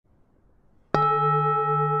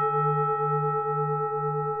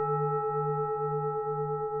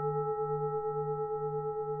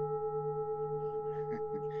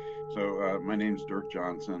name's Dirk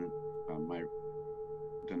Johnson. The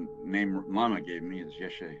name Lama gave me is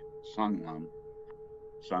Yeshe Sanglam.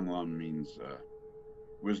 Sanglam means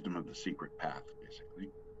wisdom of the secret path,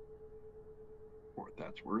 basically, for what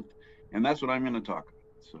that's worth. And that's what I'm going to talk about.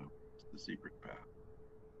 So it's the secret path.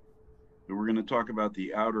 So we're going to talk about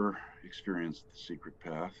the outer experience of the secret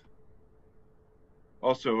path.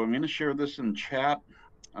 Also, I'm going to share this in chat.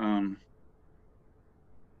 I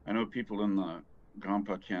know people in the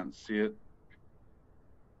Gampa can't see it,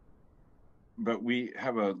 but we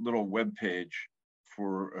have a little web page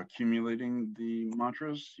for accumulating the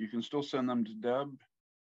mantras. You can still send them to Deb,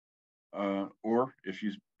 or if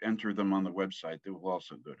you enter them on the website, they will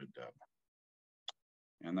also go to Deb.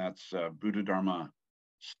 And that's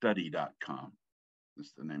buddhadharmastudy.com.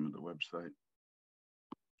 That's the name of the website.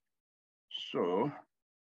 So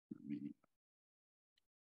let me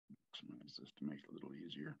maximize this to make it a little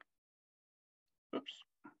easier. Oops,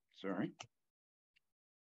 sorry.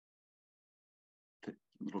 A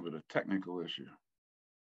little bit of technical issue.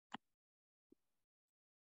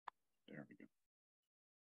 There we go.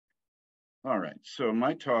 All right, so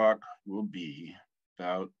my talk will be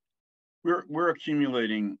about, we're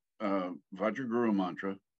accumulating Vajra Guru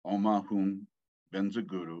Mantra, Oma Hum Benza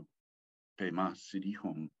Guru, Pema Siddhi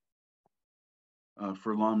Hum,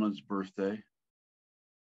 for Lama's birthday.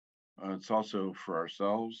 It's also for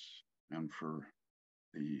ourselves and for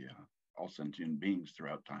the all sentient beings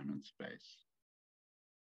throughout time and space.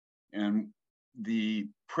 And the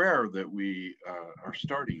prayer that we are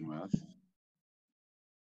starting with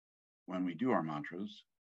when we do our mantras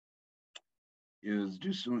is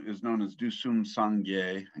known as Sum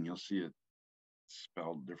Sangye, and you'll see it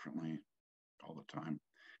spelled differently all the time.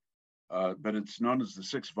 But it's known as the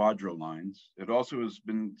Six Vajra Lines. It also has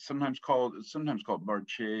been sometimes called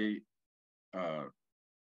Barchad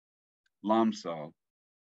Lamsel,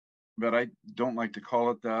 but I don't like to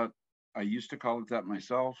call it that. I used to call it that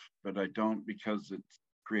myself, but I don't, because it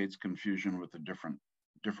creates confusion with a different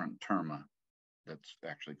terma that's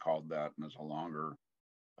actually called that and is a longer,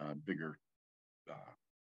 bigger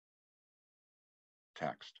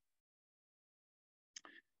text.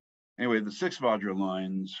 Anyway, the Six Vajra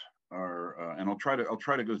Lines are, and I'll try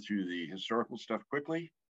to go through the historical stuff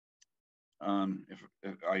quickly.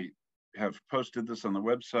 If I have posted this on the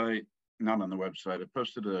website, not on the website, I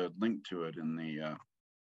posted a link to it in the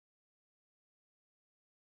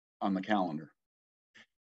on the calendar.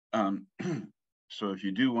 So if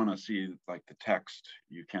you do want to see like the text,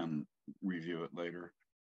 you can review it later.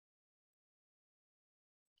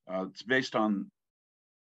 It's based on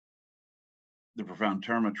the profound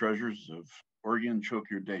Dharma treasures of Orgyen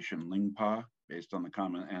Chokgyur Dechen Lingpa, based on the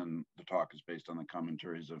comment, and the talk is based on the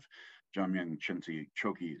commentaries of Jamyang, Khyentse,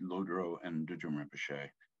 Chokgyur Lodro, and Dudjom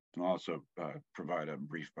Rinpoche, and also provide a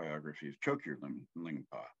brief biography of Chokgyur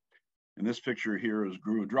Lingpa. And this picture here is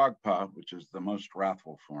Guru Dragpa, which is the most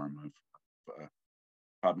wrathful form of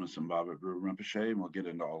Padmasambhava Guru Rinpoche, and we'll get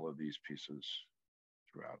into all of these pieces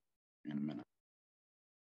throughout in a minute.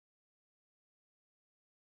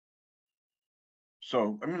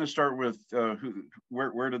 So I'm going to start with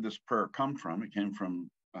where did this prayer come from? It came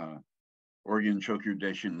from Orgyen Chokgyur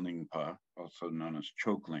Dechen Lingpa, also known as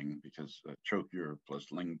Chokling, because Chokgyur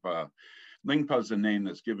plus Lingpa. Lingpa is a name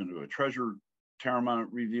that's given to a treasure Dharma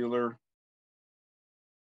revealer.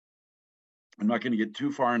 I'm not going to get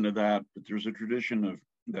too far into that, but there's a tradition of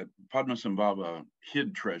that Padmasambhava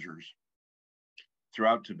hid treasures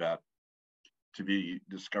throughout Tibet to be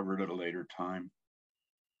discovered at a later time.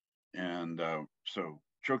 And so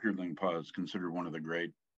Chokgyur Lingpa is considered one of the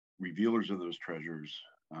great revealers of those treasures.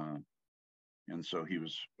 And so he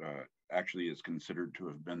was actually is considered to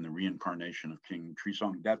have been the reincarnation of King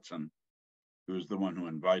Trisong Detsen, who is the one who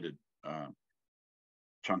invited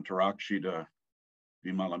Chantarakshita,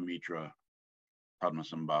 Vimalamitra,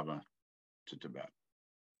 Padmasambhava to Tibet,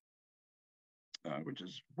 which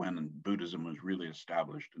is when Buddhism was really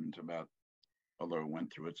established in Tibet, although it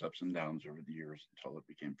went through its ups and downs over the years until it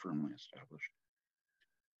became firmly established.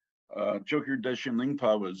 Chokgyur Dechen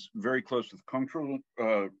Lingpa was very close with Kongtrul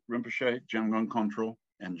Rinpoche, Jamgon Kongtrul,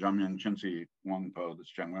 and Jamyang Khyentse Wangpo,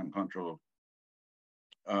 this Jamgon Kongtrul.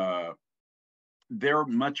 They're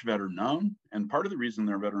much better known, and part of the reason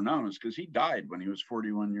they're better known is because he died when he was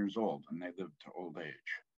 41 years old, and they lived to old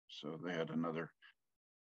age. So they had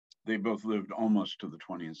they both lived almost to the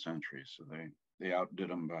 20th century, so they outdid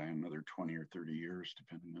him by another 20 or 30 years,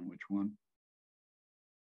 depending on which one.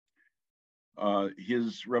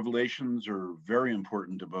 His revelations are very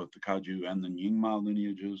important to both the Kagyu and the Nyingma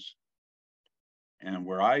lineages. And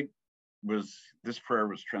where this prayer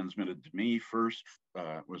was transmitted to me first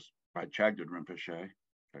was by Chokgyur Rinpoche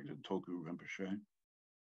Chokgyur Rinpoche,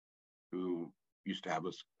 who used to have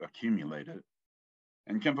us accumulate it.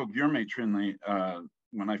 And Khenpo Gyurme Trinley,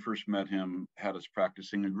 when I first met him, had us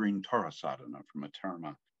practicing a green Tara sadhana from a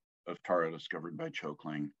terma of Tara discovered by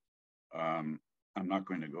Chokling. I'm not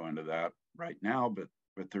going to go into that right now, but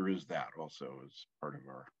there is that also as part of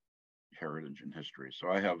our heritage and history. So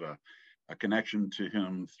I have a connection to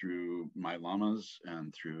him through my lamas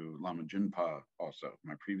and through Lama Jinpa also,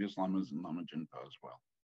 my previous lamas and Lama Jinpa as well.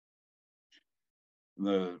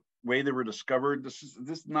 The way they were discovered, this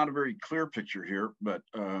is not a very clear picture here, but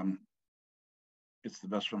it's the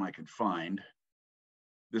best one I could find.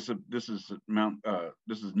 This is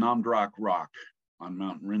Namdrak Rock on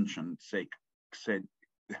Mount Rinchen,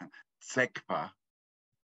 Sekpa,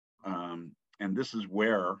 and this is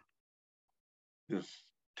where this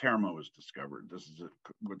terma was discovered. This is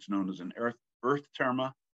what's known as an earth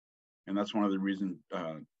terma, and that's one of the reasons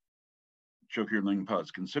Chokgyur Lingpa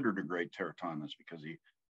is considered a great Terton, is because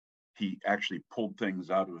he actually pulled things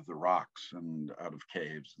out of the rocks and out of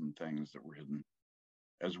caves and things that were hidden,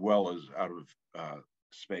 as well as out of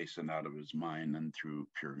space and out of his mind and through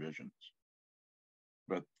pure visions.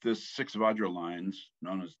 But this Six Vajra Lines,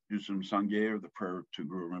 known as Dudjom Sangye, or the prayer to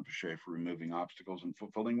Guru Rinpoche for removing obstacles and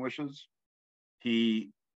fulfilling wishes,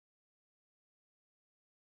 he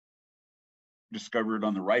discovered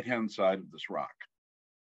on the right-hand side of this rock.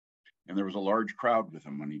 And there was a large crowd with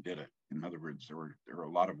him when he did it. In other words, there were a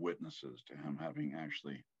lot of witnesses to him having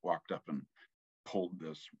actually walked up and pulled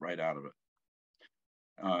this right out of it.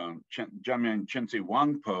 Jamyang Khyentse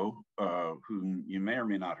Wangpo, whom you may or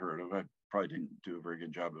may not heard of, I probably didn't do a very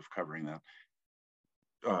good job of covering that.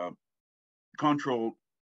 Kongtrul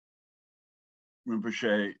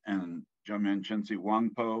Rinpoche and Jamyang Khyentse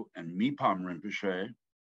Wangpo and Mipam Rinpoche,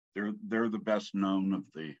 they're the best known of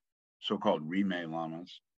the so-called Rime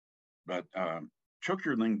lamas. But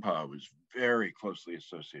Chokgyur Lingpa was very closely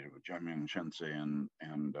associated with Jamyang Khyentse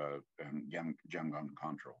and Jamgon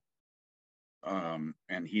Kongtrul.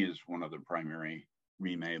 And he is one of the primary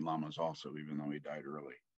Rime lamas also, even though he died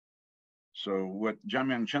early. So what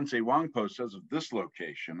Jamyang Khyentse Wangpo says of this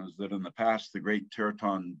location is that in the past, the Great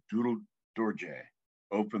Tertons Dorje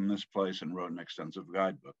opened this place and wrote an extensive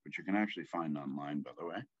guidebook, which you can actually find online, by the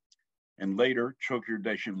way. And later, Chokgyur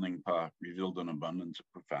Dechen Lingpa revealed an abundance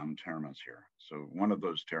of profound termas here. So one of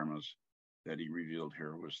those termas that he revealed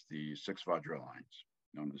here was the Six Vajra Lines,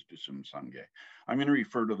 known as Sum Sangye. I'm going to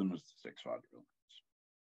refer to them as the Six Vajra Lines.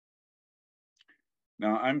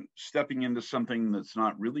 Now, I'm stepping into something that's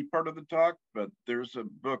not really part of the talk, but there's a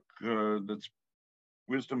book that's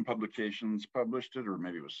Wisdom Publications published it, or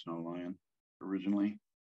maybe it was Snow Lion originally.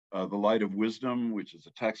 The Light of Wisdom, which is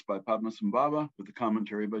a text by Padmasambhava with a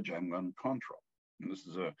commentary by Jamgon Kongtrul. And this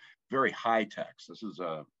is a very high text. This is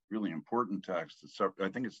a really important text. I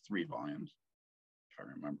think it's 3 volumes, if I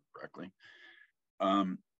remember correctly.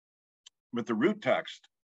 But the root text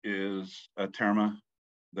is a terma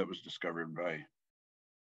that was discovered by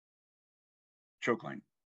Chokling.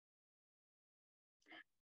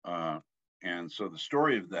 And so the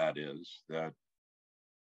story of that is that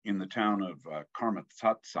in the town of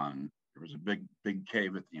Karmatsatsang, there was a big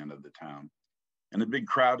cave at the end of the town, and a big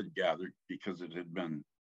crowd had gathered because it had been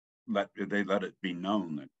they let it be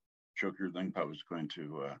known that Chokgyur Lingpa was going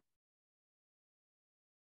to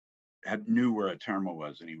knew where a terma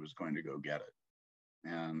was, and he was going to go get it.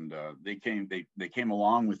 And they came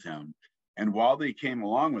along with him, and while they came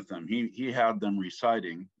along with him, he had them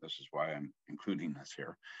reciting. This is why I'm including this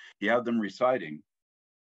here. He had them reciting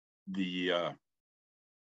the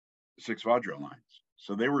Six Vajra Lines.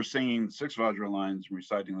 So they were singing Six Vajra Lines,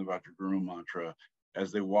 reciting the Vajra Guru Mantra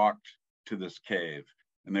as they walked to this cave.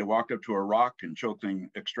 And they walked up to a rock, and Chokling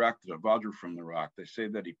extracted a Vajra from the rock. They say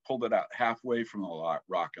that he pulled it out halfway from the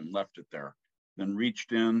rock and left it there, then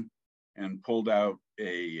reached in and pulled out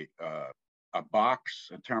a box,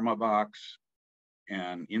 a terma box,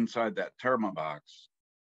 and inside that terma box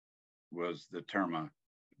was the terma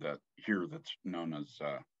that's known as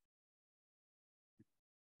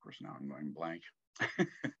of course, now I'm going blank.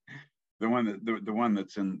 the one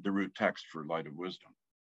that's in the root text for Light of Wisdom.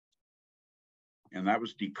 And that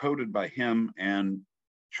was decoded by him and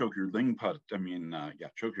Chokgyur Lingpa,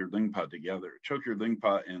 Chokgyur Lingpa together. Chokgyur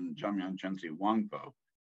Lingpa and Jamyang Khyentse Wangpo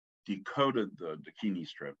decoded the Dakini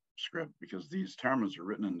script because these termas are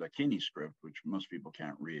written in Dakini script, which most people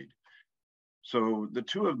can't read. So the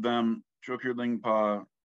two of them, Chokgyur Lingpa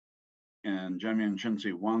and Jamyang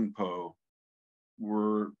Khyentse Wangpo,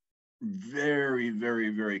 were very, very,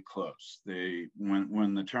 very close.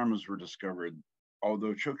 When the termas were discovered,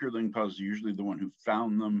 although Chokgyur Lingpa is usually the one who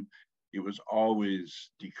found them, it was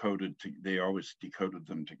always decoded, they always decoded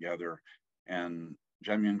them together. And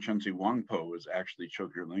Jamyang Khyentse Wangpo was actually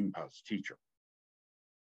Chokgyur Lingpa's teacher.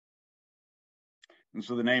 And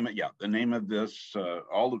so the name of this,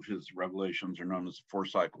 all of his revelations are known as the 4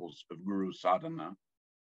 cycles of Guru Sadhana.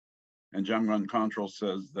 And Jamgon Kongtrul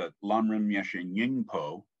says that Lama Yeshe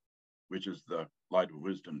Jinpa, which is the Light of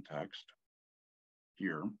Wisdom text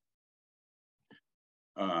here,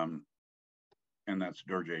 and that's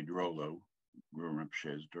Dorje Drolo, Guru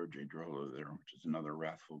Rinpoche's Dorje Drolo there, which is another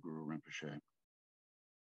wrathful Guru Rinpoche.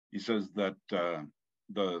 He says that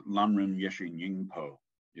the Lama Yeshe Jinpa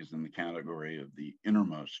is in the category of the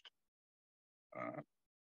innermost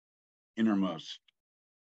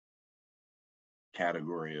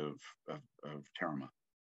category of Dharma,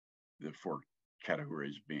 the 4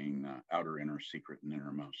 categories being outer, inner, secret, and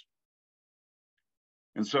innermost.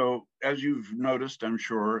 And so, as you've noticed, I'm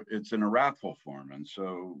sure, it's in a wrathful form. And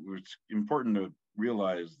so it's important to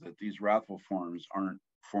realize that these wrathful forms aren't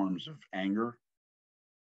forms of anger.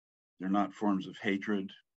 They're not forms of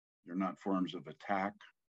hatred. They're not forms of attack.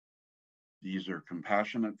 These are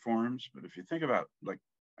compassionate forms. But if you think about, like,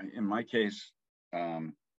 in my case,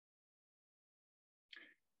 when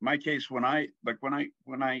I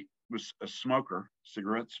was a smoker,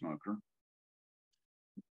 cigarette smoker,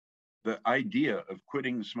 the idea of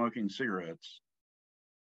quitting smoking cigarettes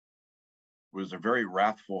was a very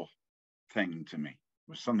wrathful thing to me. It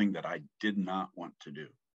was something that I did not want to do.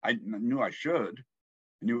 I knew I should.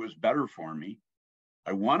 I knew it was better for me.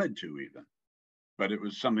 I wanted to even, but it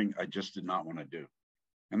was something I just did not want to do.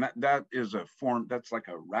 And that is a form, that's like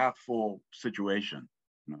a wrathful situation.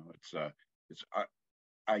 You know,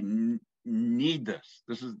 I need this.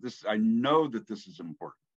 I know that this is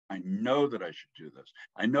important. I know that I should do this.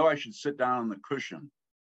 I know I should sit down on the cushion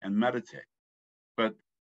and meditate, but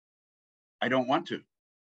I don't want to.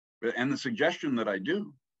 And the suggestion that I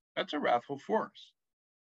do, that's a wrathful force.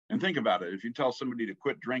 And think about it. If you tell somebody to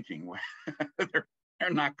quit drinking, they're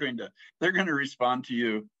not going to, they're going to respond to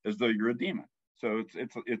you as though you're a demon. So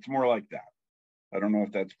it's more like that. I don't know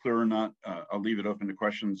if that's clear or not. I'll leave it open to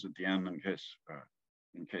questions at the end in case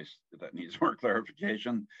that needs more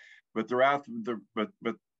clarification. But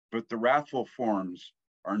the wrathful forms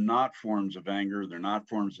are not forms of anger. They're not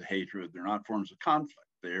forms of hatred. They're not forms of conflict.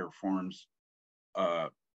 They are forms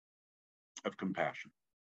of compassion.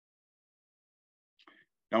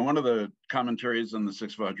 Now, one of the commentaries on the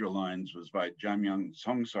Six Vajra Lines was by Jamyang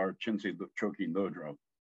Songsar Khyentse Choki Lodro.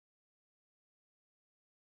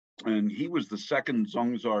 And he was the second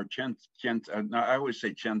Zongzar Khyentse. Now, I always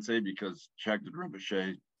say Khyentse because Chokgyur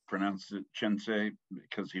Rinpoche pronounced it Khyentse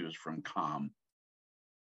because he was from Kham.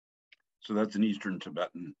 So that's an Eastern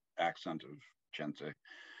Tibetan accent of Khyentse.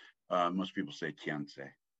 Most people say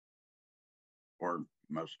Khyentse, or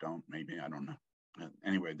most don't, maybe, I don't know.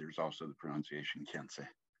 Anyway, there's also the pronunciation Khyentse.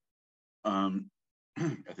 I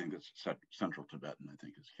think it's Central Tibetan, I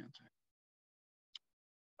think is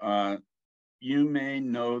Khyentse. You may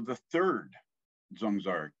know the third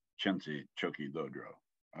Zongzar Khyentse Choki Lodro.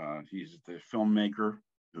 He's the filmmaker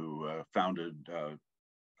who founded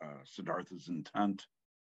Siddhartha's Intent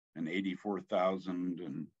in 84,000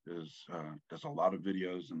 and does a lot of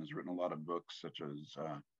videos and has written a lot of books, such as,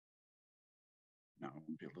 now I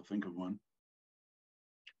won't be able to think of one.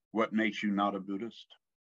 What Makes You Not a Buddhist?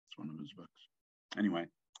 It's one of his books. Anyway,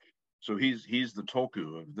 so he's the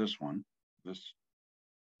Tolku of this one, this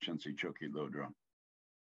Khyentse Choki Lodro.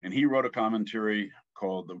 And he wrote a commentary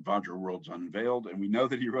called The Vajra Worlds Unveiled, and we know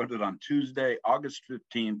that he wrote it on Tuesday, August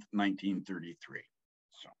 15th, 1933.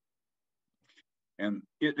 So, and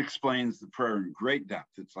it explains the prayer in great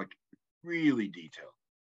depth. It's like really detailed.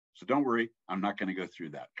 So don't worry, I'm not going to go through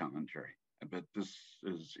that commentary, but this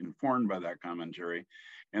is informed by that commentary.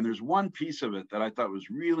 And there's one piece of it that I thought was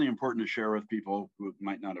really important to share with people who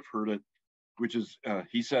might not have heard it, which is,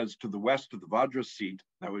 he says, to the west of the Vajra seat,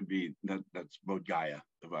 that would be, that's Bodh Gaya,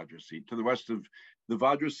 the Vajra seat. To the west of the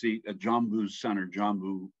Vajra seat at Jambu's center,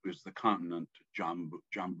 Jambu is the continent, Jambu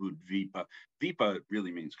Dvipa. Dvipa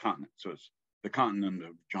really means continent. So it's the continent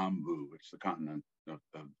of Jambu. It's the continent of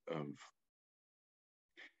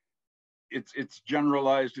it's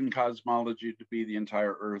generalized in cosmology to be the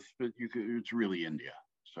entire Earth, but it's really India.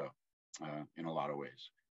 So in a lot of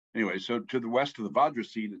ways. Anyway, so to the west of the Vajra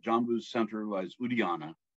seat at Jambu's center lies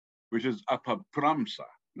Udayana, which is Apabramsa.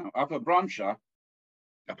 Now, Apabramsa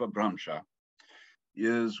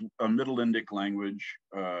is a Middle Indic language.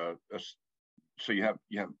 So you have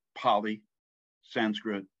Pali,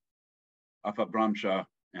 Sanskrit, Apabramsa,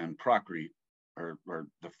 and Prakrit are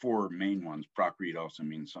the 4 main ones. Prakrit also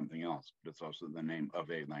means something else, but it's also the name of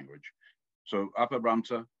a language. So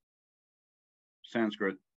Apabramsa,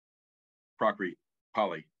 Sanskrit, Prakrit,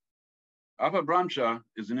 Pali. Apabhramsha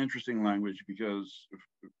is an interesting language because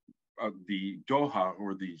the doha,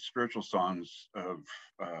 or the spiritual songs of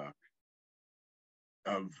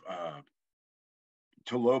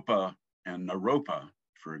Tilopa and Naropa,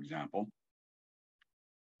 for example,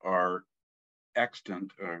 are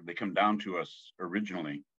extant, they come down to us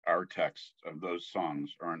originally. Our texts of those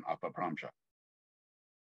songs are in Apabhramsha.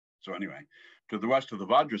 So anyway, to the west of the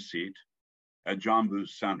Vajra seat, at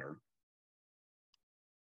Jambu's center,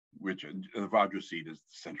 which the Vajra seat is the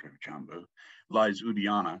center of Jambu, lies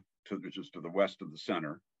Udayana, which is to the west of the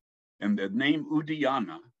center. And the name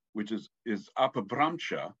Udayana, which is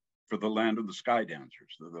Apabhramsha for the land of the sky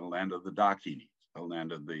dancers, the land of the Dakinis, the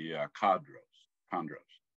land of the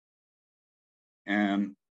Chondros.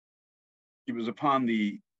 And it was upon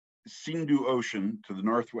the Sindhu Ocean to the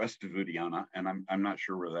northwest of Udayana, and I'm not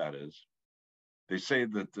sure where that is. They say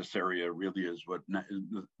that this area really is what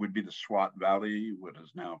would be the Swat Valley, what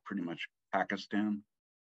is now pretty much Pakistan,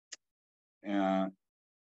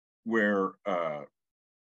 where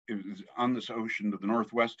it was on this ocean to the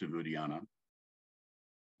northwest of Udayana,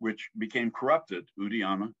 which became corrupted,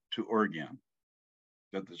 Udayana, to Orgyan,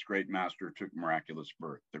 that this great master took miraculous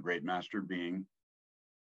birth, the great master being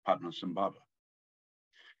Padmasambhava.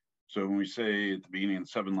 So when we say at the beginning of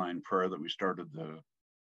the 7-line prayer that we started the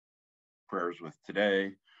prayers with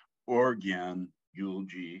today, Orgyan,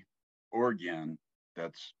 Yulji, Orgyan,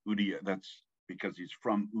 that's because he's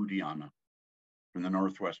from Udayana, from the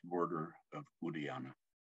northwest border of Udayana.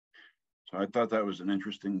 So I thought that was an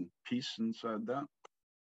interesting piece inside that.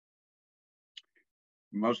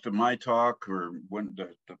 Most of my talk, or when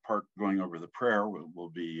the part going over the prayer, will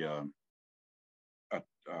be a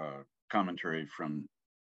commentary from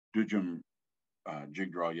Dudjom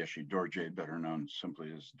Jigdral Yeshe Dorje, better known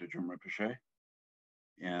simply as Dudjom Rinpoche.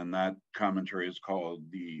 And that commentary is called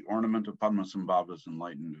The Ornament of Padmasambhava's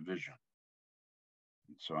Enlightened Vision.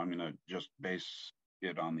 So I'm going to just base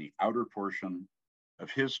it on the outer portion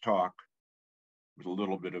of his talk with a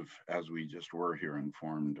little bit of, as we just were here,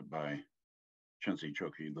 informed by Khyentse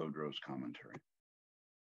Chokyi Lodro's commentary.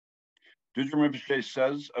 Dudjom Rinpoche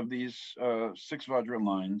says of these 6 Vajra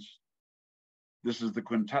lines, this is the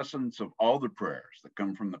quintessence of all the prayers that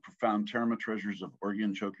come from the profound Terma treasures of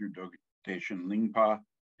Orgyan Chokgyur Dechen Lingpa,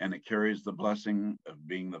 and it carries the blessing of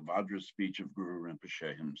being the Vajra speech of Guru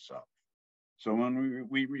Rinpoche himself. So when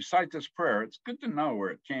we recite this prayer, it's good to know where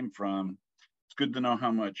it came from. It's good to know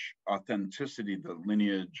how much authenticity the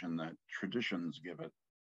lineage and the traditions give it.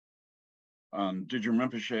 Dudjom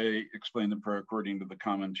Rinpoche explained the prayer according to the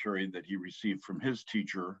commentary that he received from his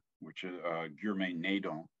teacher, which is Gyurme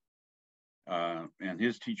Nedon. And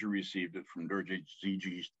his teacher received it from Dorje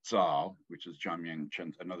Ziji Tsao, which is Jamyang,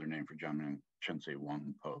 another name for Jamyang Khyentse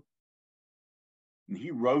Wangpo. And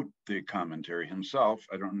he wrote the commentary himself.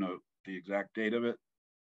 I don't know the exact date of it.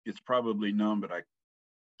 It's probably known, but I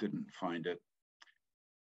didn't find it.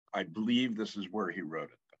 I believe this is where he wrote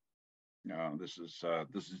it. This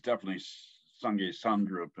is definitely Sangye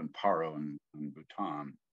Sandrup and Paro in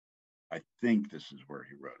Bhutan. I think this is where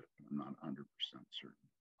he wrote it, but I'm not 100% certain.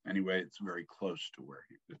 Anyway, it's very close to where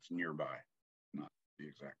it's nearby, not the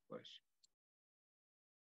exact place.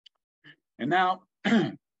 And now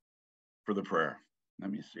for the prayer. Let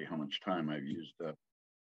me see how much time I've used up.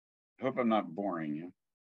 I hope I'm not boring you.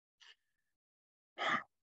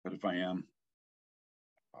 But if I am,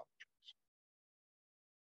 I apologize.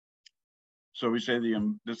 So we say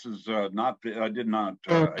this is not, I did not.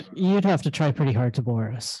 You'd have to try pretty hard to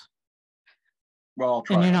bore us. Well, I'll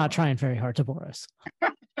try. And you're not trying very hard to bore us.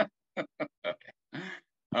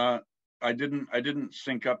 Okay. I didn't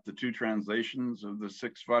sync up the 2 translations of the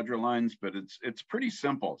 6 Vajra lines, but it's pretty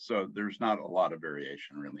simple. So there's not a lot of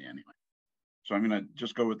variation really anyway. So I'm going to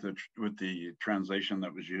just go with the translation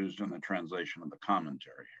that was used and the translation of the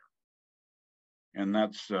commentary here. And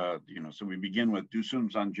that's, so we begin with Sum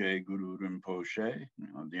Sangye Guru Rinpoche,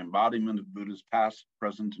 the embodiment of Buddha's past,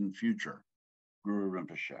 present, and future, Guru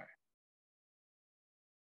Rinpoche.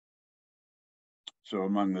 So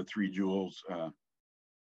among the 3 jewels,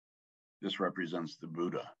 this represents the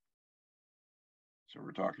Buddha. So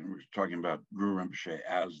we're talking about Guru Rinpoche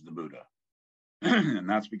as the Buddha. And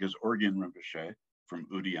that's because Orgyan Rinpoche from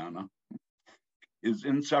Udayana is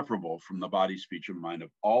inseparable from the body, speech, and mind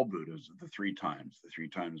of all Buddhas the 3 times, the 3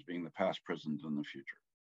 times being the past, present, and the future.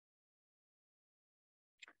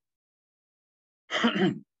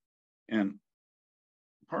 And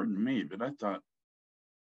pardon me, but I thought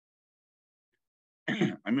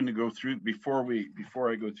I'm going to go through before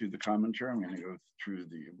I go through the commentary. I'm going to go through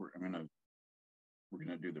we're going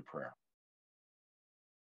to do the prayer.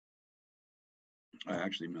 I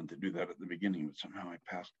actually meant to do that at the beginning, but somehow I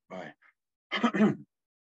passed by.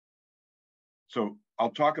 So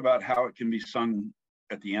I'll talk about how it can be sung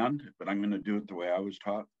at the end, but I'm going to do it the way I was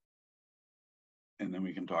taught. And then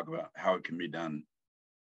we can talk about how it can be done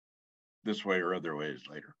this way or other ways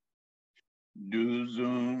later.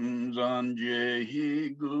 Dudjom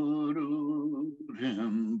Rinpoche Guru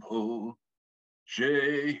Rinpoche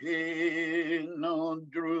She no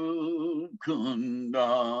dru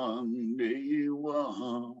kundang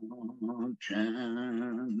dewa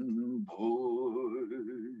chan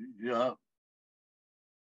boya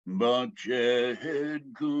Barchad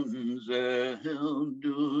Lamsel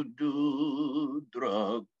du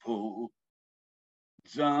drakpo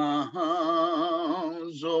zang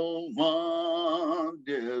zo ma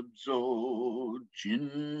debzo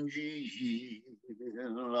jinji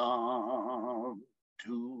lam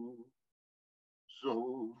tu so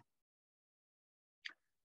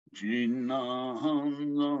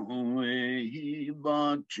jinang wei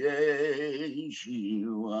ba che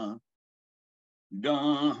shiwa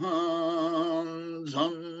dan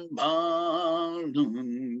zan ba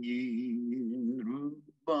lun yin ru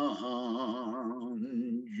ban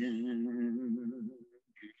jin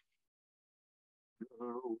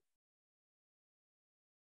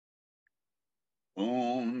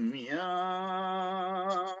Om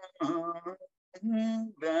ya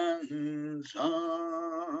ben sa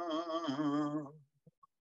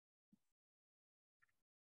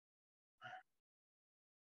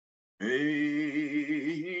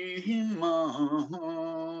hey ma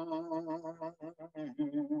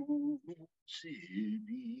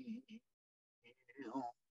sidi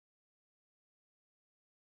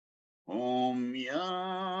Om ya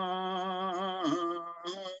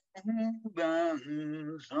ben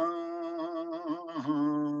sa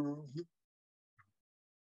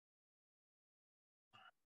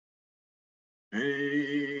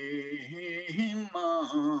hey ma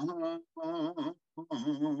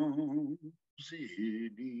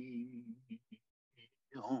sidi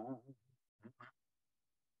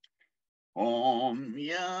Om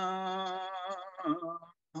ya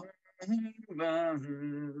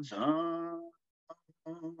ben sa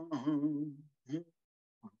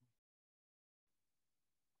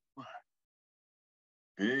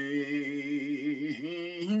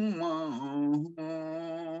hey ma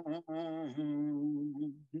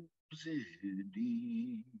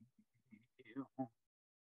sidi.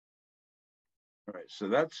 All right, so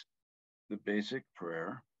that's the basic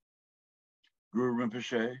prayer. Guru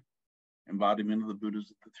Rinpoche, embodiment of the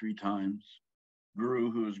Buddhas at the 3 times.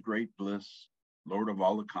 Guru who is great bliss, Lord of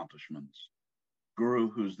all accomplishments. Guru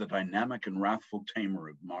who is the dynamic and wrathful tamer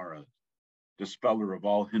of Maras, dispeller of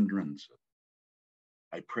all hindrances.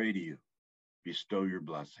 I pray to you, bestow your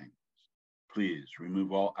blessings. Please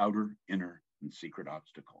remove all outer, inner, and secret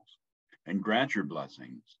obstacles, and grant your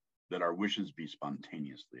blessings that our wishes be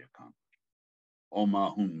spontaneously accomplished.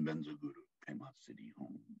 Oma hum benza guru pema siddhi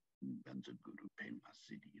hum benza guru pema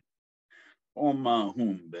siddhi. Oma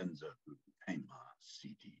hum benza guru pema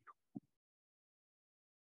siddhi.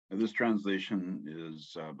 This translation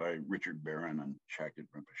is by Richard Barron and Chokgyur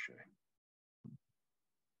Rinpoche.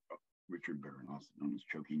 Richard Barron, also known as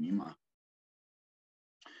Chokgyur Lingpa.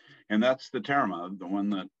 And that's the Dharma, the one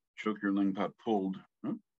that Chokgyur Lingpa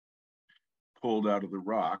pulled out of the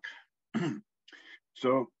rock.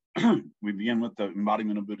 So we begin with the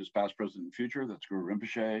embodiment of Buddha's past, present, and future. That's Guru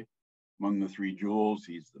Rinpoche. Among the 3 jewels,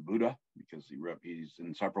 he's the Buddha because he's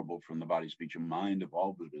inseparable from the body, speech, and mind of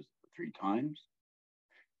all Buddhas 3 times.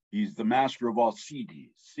 He's the master of all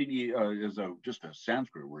siddhis. Siddhi is just a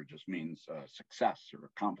Sanskrit word, just means success or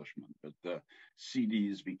accomplishment. But the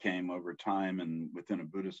siddhis became over time and within a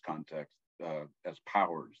Buddhist context as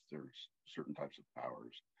powers. There's certain types of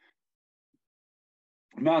powers.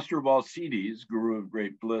 Master of all siddhis, Guru of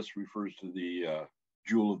great bliss, refers to the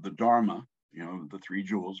jewel of the Dharma, the 3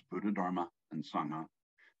 jewels, Buddha, Dharma, and Sangha.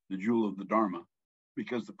 The jewel of the Dharma,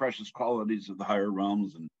 because the precious qualities of the higher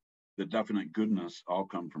realms and the definite goodness all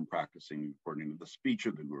come from practicing according to the speech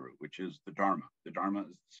of the Guru, which is the Dharma. The Dharma is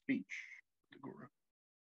the speech of the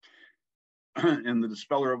Guru. And the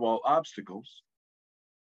dispeller of all obstacles,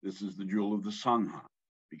 this is the jewel of the Sangha,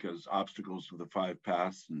 because obstacles to the 5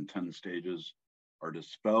 paths and 10 stages are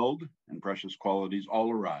dispelled and precious qualities all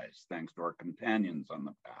arise thanks to our companions on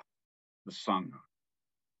the path, the Sangha.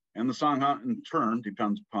 And the Sangha, in turn,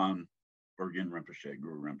 depends upon Orgyen Rinpoche,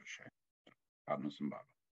 Guru Rinpoche, Padmasambhava.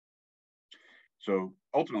 So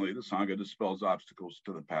ultimately, the Sangha dispels obstacles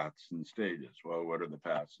to the paths and stages. Well, what are the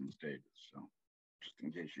paths and stages? So just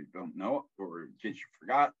in case you don't know, or in case you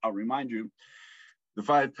forgot, I'll remind you. The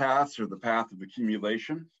 5 paths are the path of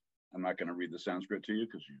accumulation, I'm not going to read the Sanskrit to you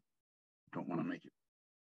because you don't want to make it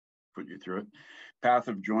put you through it. Path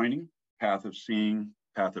of joining, path of seeing,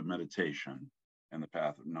 path of meditation, and the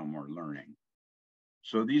path of no more learning.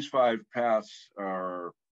 So these 5 paths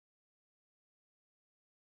are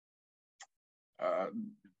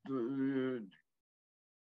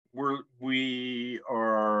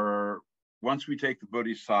once we take the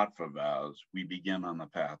bodhisattva vows, we begin on the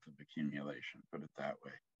path of accumulation, put it that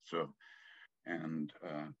way. So, and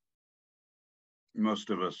most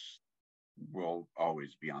of us will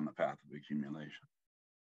always be on the path of accumulation.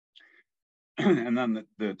 And then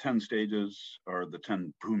the 10 stages are the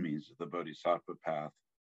 10 bhumis of the bodhisattva path.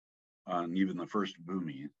 And even the first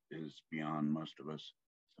bhumi is beyond most of us.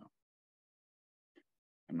 So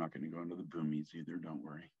I'm not going to go into the bhumis either, don't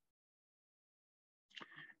worry.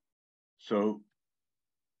 So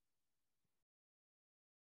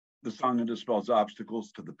the Sangha dispels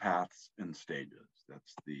obstacles to the paths and stages.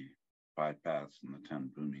 That's the 5 paths and the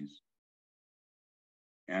 10 bhumis.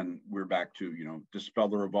 And we're back to,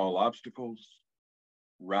 dispeller of all obstacles,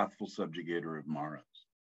 wrathful subjugator of maras.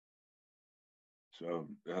 So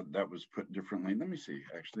that was put differently. Let me see.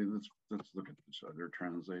 Actually, let's look at this other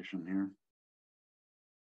translation here.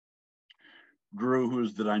 Guru, who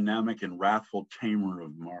is the dynamic and wrathful tamer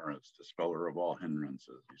of maras, dispeller of all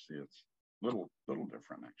hindrances. You see, it's a little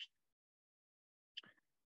different actually,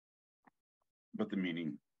 but the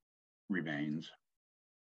meaning remains,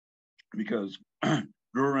 because Guru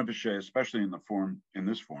Rinpoche, especially in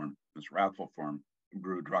this wrathful form,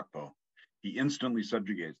 Guru Drakpo, he instantly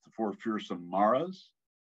subjugates the 4 fearsome maras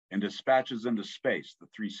and dispatches into space the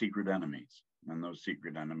 3 secret enemies. And those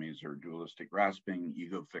secret enemies are dualistic grasping,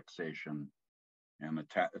 ego fixation, and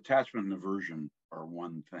attachment and aversion are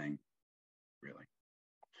one thing, really.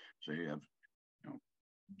 So you have,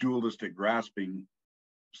 dualistic grasping,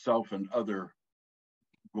 self and other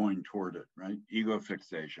going toward it, right? Ego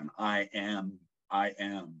fixation, I am,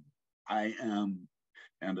 and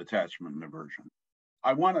attachment and aversion.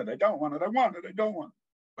 I want it, I don't want it, I want it, I don't want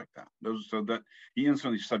it, like that. So that he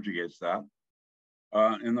instantly subjugates that.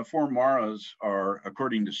 And the 4 maras are,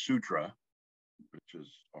 according to Sutra, which is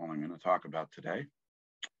all I'm going to talk about today,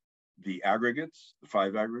 the aggregates, the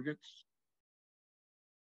 5 aggregates.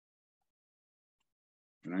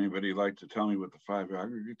 Would anybody like to tell me what the 5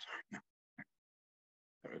 aggregates are?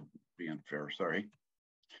 That would be unfair, sorry.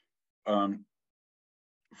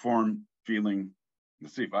 Form, feeling,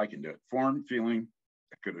 let's see if I can do it. Form, feeling,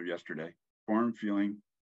 I could have yesterday. Form, feeling,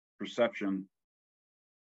 perception.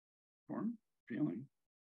 Form, feeling.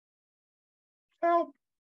 Help.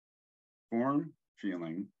 Form,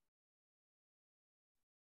 feeling.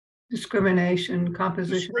 Discrimination,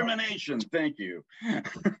 composition. Discrimination, thank you.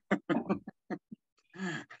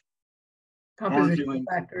 Composition feeling.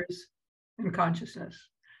 factors and consciousness.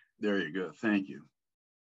 There you go, thank you.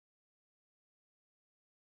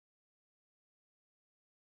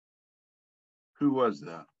 Who was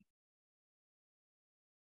that?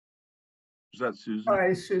 Was that Susan?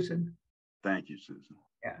 Sorry, Susan. Thank you, Susan.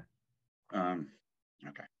 Yeah.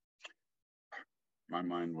 Okay. My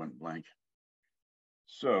mind went blank.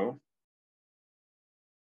 So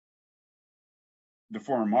the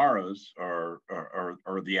 4 maras are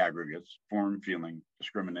the aggregates: form, feeling,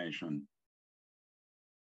 discrimination.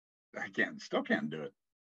 Still can't do it.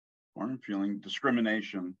 Form, feeling,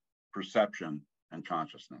 discrimination, perception, and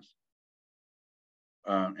consciousness.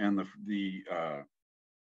 And the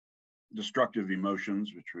destructive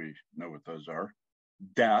emotions, which we know what those are.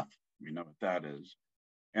 Death, we know what that is.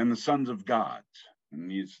 And the sons of gods. And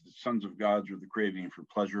the sons of gods are the craving for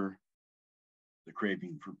pleasure, the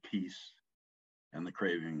craving for peace, and the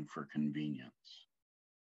craving for convenience.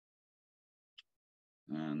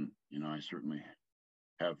 And, I certainly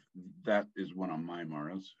have, that is one of my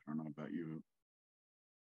maras. I don't know about you.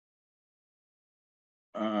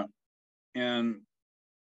 And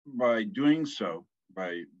by doing so,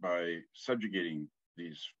 by subjugating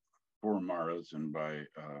these 4 maras and by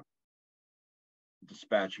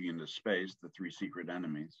dispatching into space the 3 secret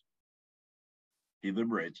enemies, he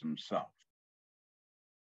liberates himself.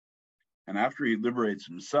 And after he liberates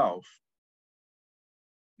himself,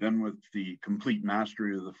 then with the complete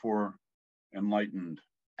mastery of the 4 enlightened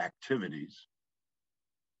activities,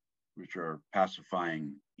 which are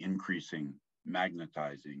pacifying, increasing,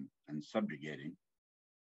 magnetizing, and subjugating,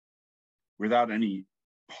 without any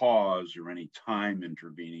pause or any time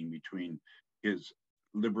intervening between his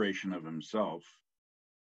liberation of himself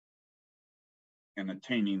and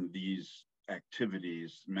attaining these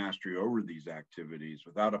activities, mastery over these activities,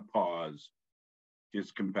 without a pause,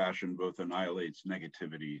 his compassion both annihilates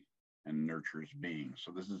negativity and nurtures being.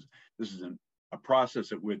 So this is a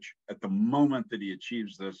process at which, at the moment that he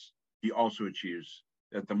achieves this, he also achieves,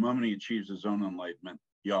 at the moment he achieves his own enlightenment,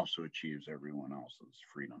 he also achieves everyone else's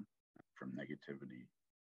freedom from negativity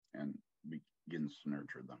and begins to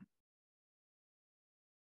nurture them.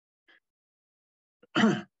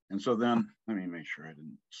 And so then, let me make sure I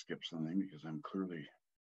didn't skip something because I'm clearly,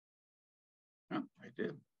 oh, I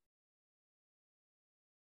did.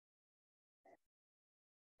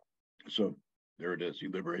 So there it is. He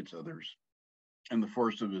liberates others. And the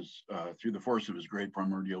force of his, through the force of his great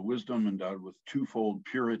primordial wisdom, endowed with twofold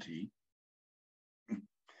purity,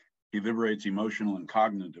 he liberates emotional and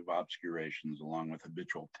cognitive obscurations along with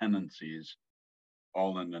habitual tendencies,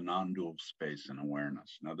 all in the non-dual space and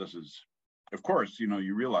awareness. Now, this is, of course, you know,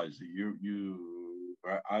 you realize that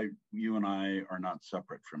you and I are not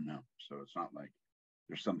separate from him. So it's not like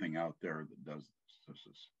there's something out there that does this. This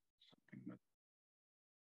is something that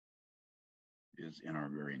is in our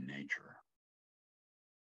very nature.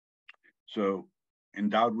 So,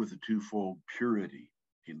 endowed with a twofold purity,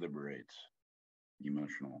 he liberates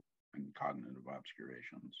emotional and cognitive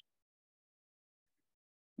obscurations.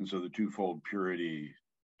 And so the twofold purity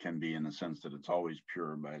can be in the sense that it's always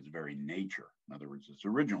pure by its very nature. In other words, it's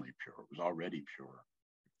originally pure. It was already pure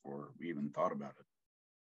before we even thought about it.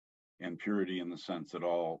 And purity in the sense that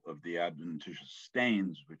all of the adventitious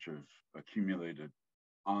stains which have accumulated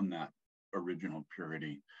on that original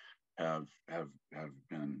purity have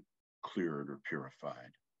been cleared or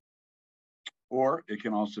purified. Or it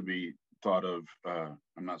can also be thought of,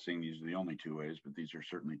 I'm not saying these are the only two ways, but these are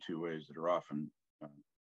certainly two ways that are often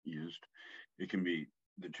used. It can be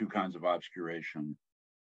the two kinds of obscuration,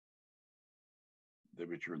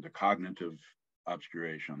 which are the cognitive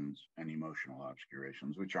obscurations and emotional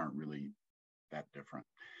obscurations, which aren't really that different.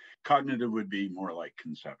 Cognitive would be more like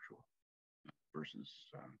conceptual versus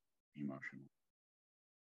emotional.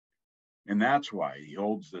 And that's why he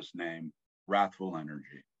holds this name, wrathful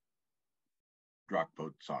energy,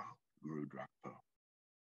 Drakpo Tsa, Guru Drakpo.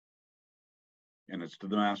 And it's to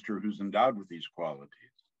the master who's endowed with these qualities,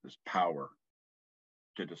 this power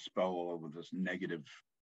to dispel all of this negativity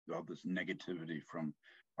from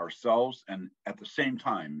ourselves, and at the same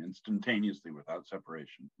time, instantaneously, without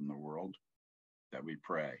separation from the world, that we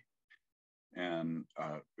pray. And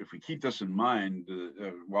if we keep this in mind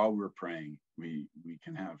while we're praying, we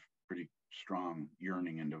can have pretty strong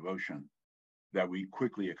yearning and devotion that we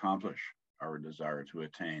quickly accomplish our desire to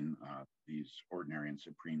attain these ordinary and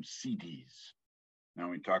supreme siddhis.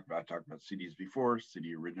 Now I talked about siddhis before.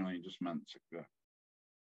 Siddhi originally just meant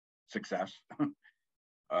success.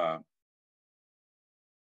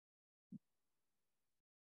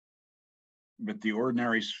 But the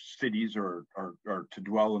ordinary siddhis are to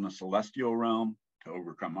dwell in a celestial realm, to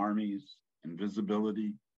overcome armies,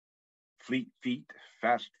 invisibility, fleet feet,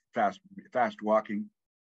 fast walking,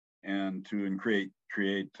 and to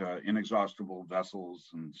create inexhaustible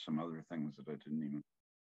vessels and some other things that I didn't even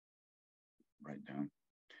write down.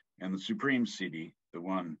 And the supreme siddhi, the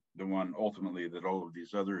one ultimately that all of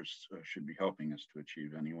these others should be helping us to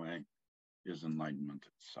achieve anyway, is enlightenment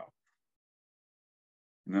itself.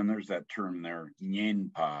 And then there's that term there,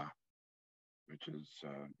 Nyenpa, which is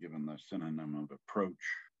given the synonym of approach.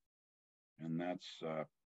 And that's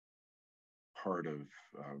part of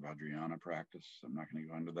Vajrayana practice. I'm not going to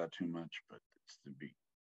go into that too much, but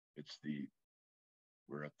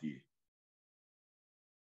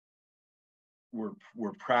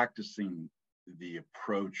we're practicing the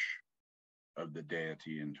approach of the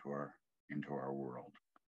deity into our world.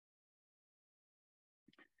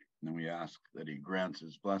 And then we ask that he grants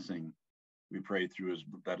his blessing. We pray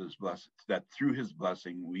that through his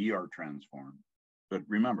blessing we are transformed. But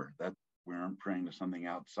remember that we aren't praying to something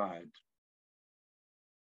outside.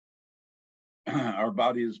 Our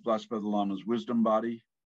body is blessed by the Lama's wisdom body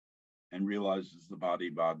and realizes the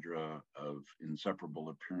body Vajra of inseparable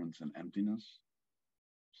appearance and emptiness.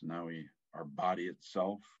 So now our body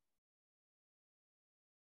itself,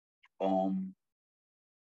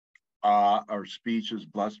 our speech is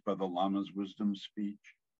blessed by the Lama's wisdom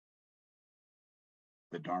speech.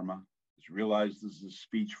 The Dharma is realized as the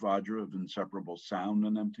speech Vajra of inseparable sound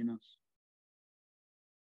and emptiness.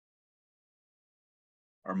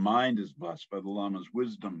 Our mind is blessed by the Lama's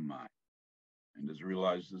wisdom mind and is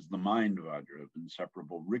realized as the mind Vajra of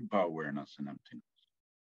inseparable Rigpa awareness and emptiness.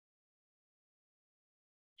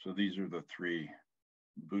 So these are the three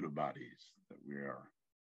Buddha bodies that we are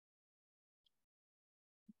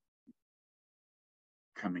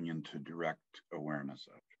coming into direct awareness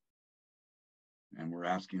of. And we're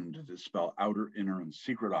asking him to dispel outer, inner, and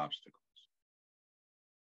secret obstacles.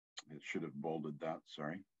 It should have bolded that,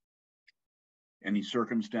 sorry. any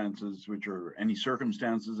circumstances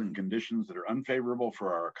and conditions that are unfavorable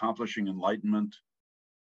for our accomplishing enlightenment,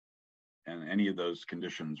 and any of those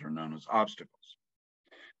conditions are known as obstacles.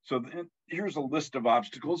 So here's a list of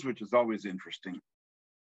obstacles, which is always interesting.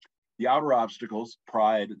 The outer obstacles: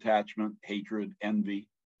 pride, attachment, hatred, envy.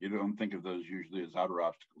 You don't think of those usually as outer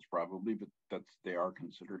obstacles, probably, but they are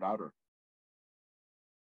considered outer.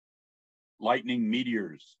 Lightning,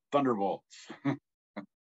 meteors, thunderbolts.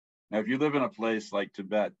 Now, if you live in a place like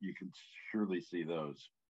Tibet, you can surely see those.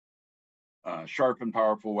 Sharp and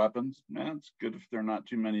powerful weapons. It's good if there are not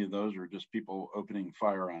too many of those, or just people opening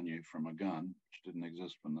fire on you from a gun, which didn't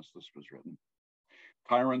exist when this list was written.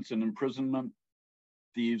 Tyrants and imprisonment,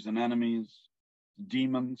 thieves and enemies,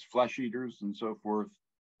 demons, flesh eaters, and so forth.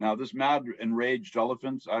 Now, this mad, enraged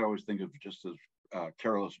elephants, I always think of just as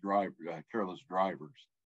careless drivers.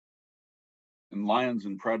 And lions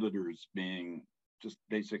and predators being just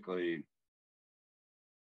basically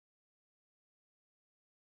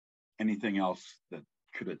anything else that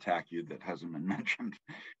could attack you that hasn't been mentioned.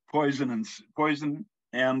 Poison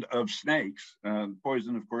and of snakes.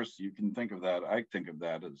 Poison, of course, you can think of that. I think of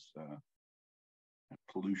that as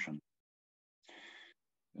pollution,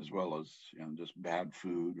 as well as just bad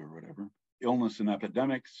food or whatever. Illness and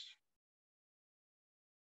epidemics.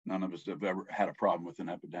 None of us have ever had a problem with an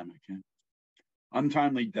epidemic. Yeah?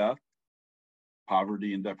 Untimely death,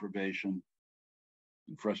 poverty and deprivation,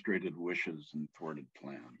 and frustrated wishes and thwarted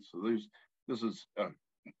plans. So this is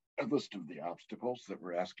a list of the obstacles that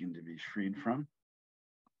we're asking to be freed from.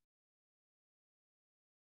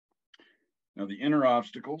 Now, the inner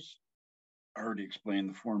obstacles, I already explained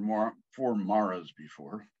the four maras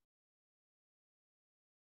before.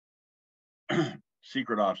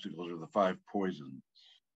 Secret obstacles are the 5 poisons: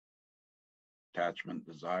 attachment,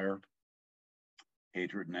 desire,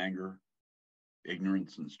 hatred and anger,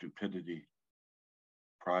 ignorance and stupidity,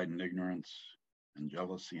 pride and ignorance, and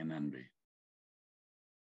jealousy and envy.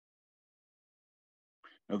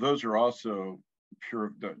 Now, those are also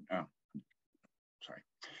pure.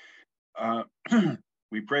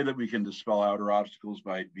 We pray that we can dispel outer obstacles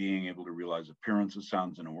by being able to realize appearances,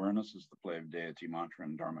 sounds, and awareness as the play of deity mantra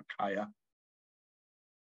and dharmakaya.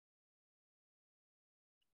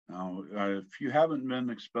 Now, if you haven't been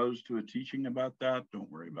exposed to a teaching about that,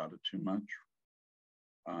 don't worry about it too much.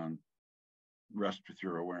 Rest with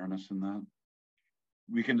your awareness in that.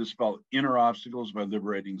 We can dispel inner obstacles by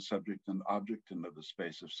liberating subject and object into the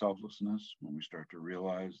space of selflessness when we start to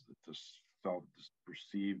realize that this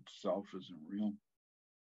perceived self isn't real.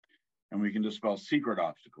 And we can dispel secret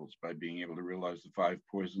obstacles by being able to realize the 5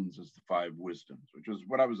 poisons as the 5 wisdoms, which is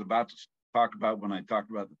what I was about to talk about when I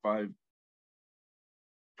talked about the 5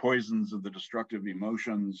 poisons of the destructive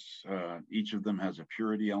emotions. Each of them has a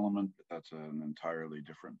purity element, but that's an entirely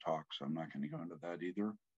different talk, so I'm not going to go into that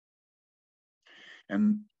either.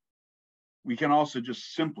 And we can also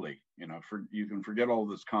just simply, you can forget all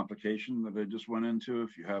this complication that I just went into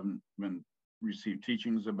if you haven't received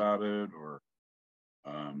teachings about it, or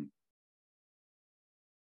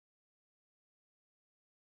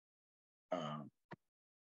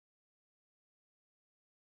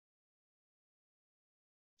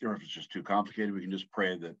or if it's just too complicated. We can just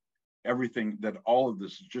pray that all of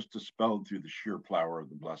this is just dispelled through the sheer power of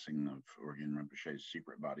the blessing of Orgyen Rinpoche's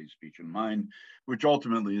secret body, speech, and mind, which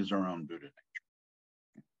ultimately is our own Buddha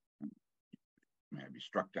nature. May I be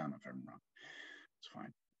struck down if I'm wrong. It's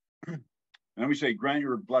fine. And then we say, grant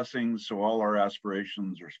your blessings so all our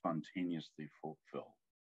aspirations are spontaneously fulfilled.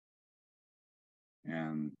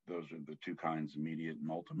 And those are the 2 kinds, immediate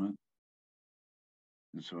and ultimate.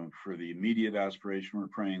 And so for the immediate aspiration, we're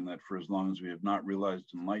praying that for as long as we have not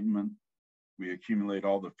realized enlightenment, we accumulate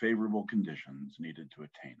all the favorable conditions needed to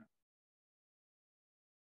attain it.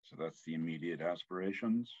 So that's the immediate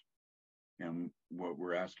aspirations. And what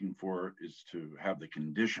we're asking for is to have the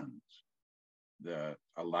conditions that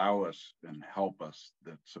allow us and help us,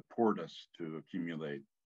 that support us to accumulate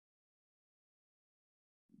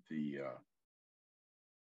the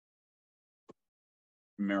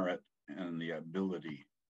merit and the ability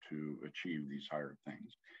to achieve these higher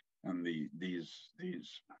things. And these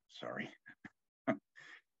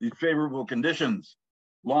favorable conditions: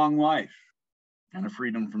 long life and a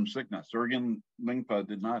freedom from sickness. Orgyen Lingpa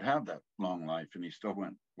did not have that long life, and he still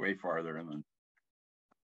went way farther than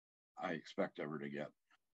I expect ever to get.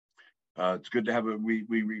 It's good to have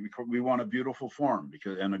we want a beautiful form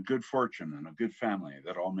and a good fortune and a good family.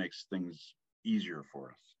 That all makes things easier for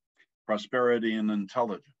us. Prosperity and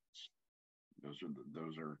intelligence.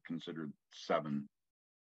 Those are considered 7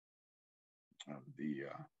 of the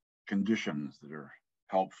conditions that are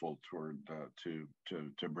helpful toward to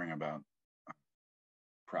bring about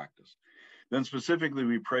practice. Then specifically,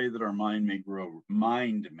 we pray that our mind may grow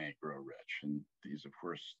rich. And these, of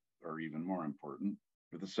course, are even more important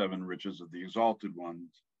for the 7 riches of the exalted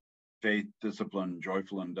ones: faith, discipline,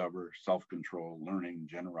 joyful endeavor, self-control, learning,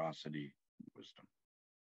 generosity, wisdom.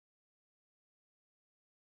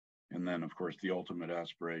 And then, of course, the ultimate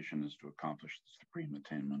aspiration is to accomplish the supreme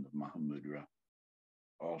attainment of Mahamudra,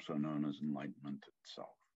 also known as enlightenment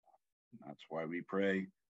itself. And that's why we pray,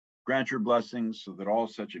 grant your blessings so that all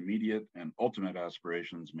such immediate and ultimate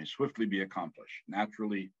aspirations may swiftly be accomplished,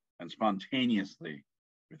 naturally and spontaneously,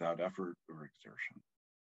 without effort or exertion.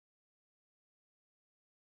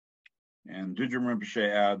 And Dudjom Rinpoche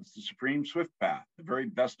adds, the supreme swift path, the very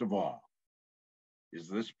best of all, is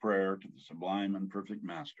this prayer to the sublime and perfect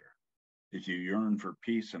master. If you yearn for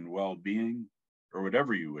peace and well-being, or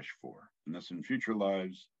whatever you wish for, in this and future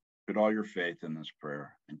lives, put all your faith in this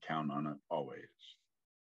prayer and count on it always.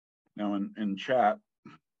 Now in chat,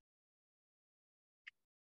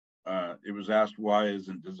 it was asked, why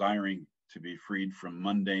isn't desiring to be freed from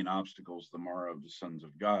mundane obstacles the Mara of the sons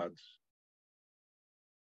of gods?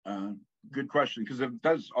 Good question, because it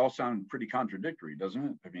does all sound pretty contradictory, doesn't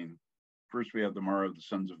it? I mean, first we have the Mara of the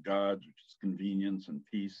sons of gods, which is convenience and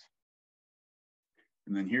peace.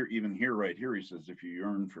 And then here, even here, right here, he says, if you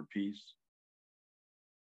yearn for peace.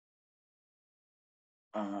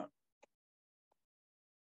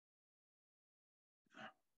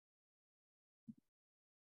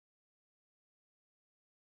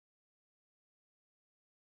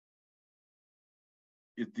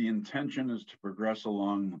 If the intention is to progress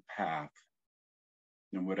along the path,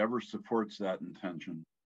 then whatever supports that intention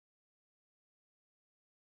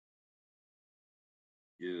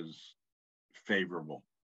is favorable.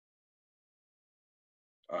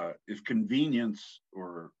 If convenience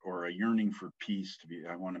or a yearning for peace to be,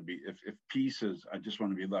 if peace is, I just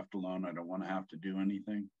want to be left alone, I don't want to have to do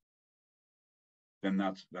anything, then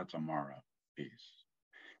that's a Mara peace.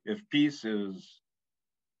 If peace is,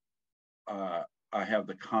 I have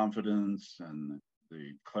the confidence and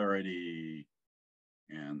the clarity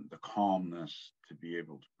and the calmness to be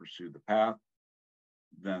able to pursue the path,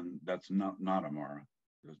 then that's not a Mara.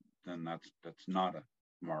 Then that's not a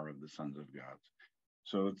Mara of the sons of gods.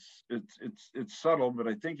 So it's subtle, but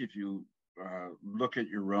I think if you look at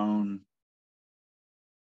your own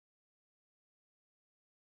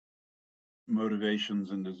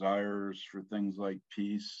motivations and desires for things like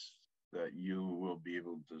peace, that you will be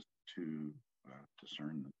able to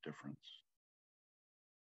discern the difference.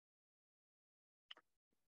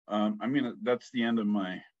 That's the end of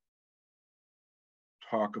my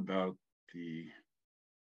talk about the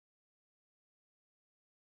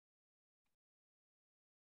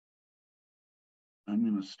I'm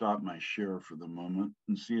going to stop my share for the moment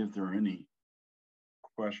and see if there are any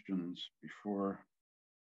questions before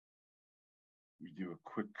we do a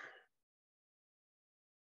quick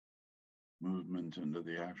movement into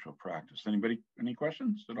the actual practice. Anybody, any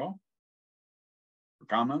questions at all? Or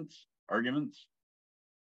comments, arguments?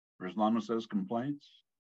 Or as Lama says, complaints?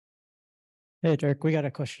 Hey, Dirk, we got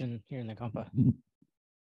a question here in the Kampa.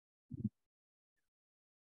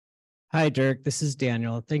 Hi, Dirk, this is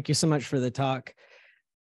Daniel. Thank you so much for the talk.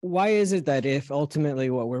 Why is it that if ultimately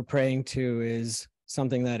what we're praying to is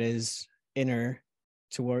something that is inner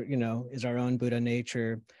toward, is our own Buddha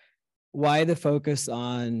nature, why the focus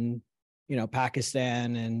on,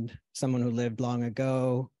 Pakistan and someone who lived long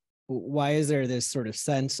ago? Why is there this sort of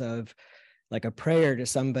sense of like a prayer to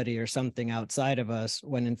somebody or something outside of us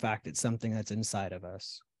when in fact it's something that's inside of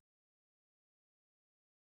us?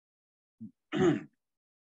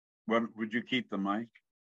 Well, would you keep the mic?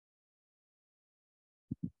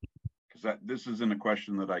 Because this isn't a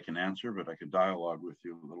question that I can answer, but I could dialogue with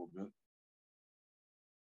you a little bit.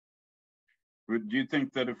 Do you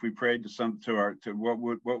think that if we prayed what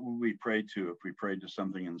would we pray to if we prayed to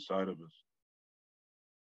something inside of us?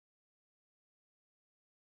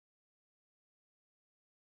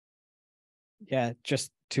 Yeah,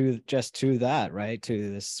 just to that, right? To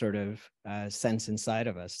this sort of sense inside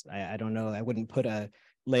of us. I don't know. I wouldn't put a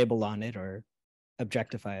label on it or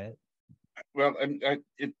objectify it. Well,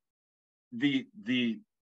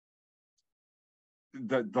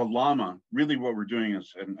 the Lama, really what we're doing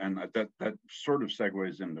is, and that sort of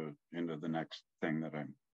segues into the next thing that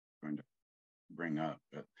I'm going to bring up.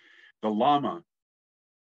 But the Lama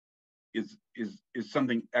is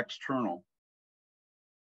something external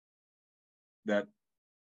that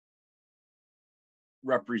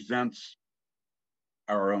represents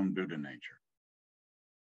our own Buddha nature.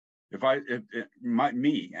 If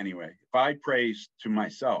I praise to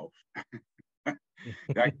myself,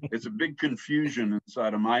 it's a big confusion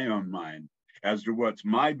inside of my own mind. as to what's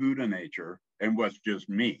my Buddha nature and what's just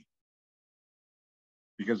me.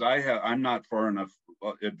 Because I'm not far enough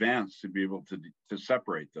advanced to be able to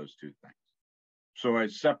separate those two things. So I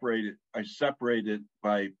separate it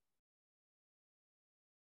by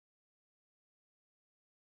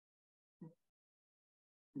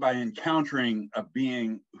encountering a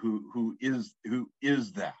being who is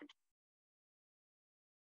that.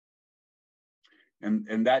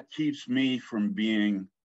 And that keeps me from being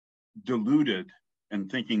deluded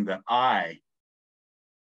and thinking that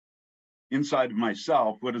inside of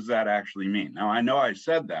myself, what does that actually mean? Now, I know I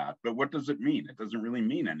said that, but what does it mean? It doesn't really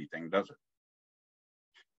mean anything, does it?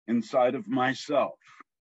 Inside of myself.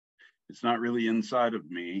 It's not really inside of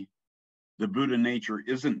me. The Buddha nature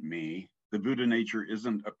isn't me. The Buddha nature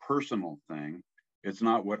isn't a personal thing. It's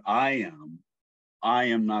not what I am. I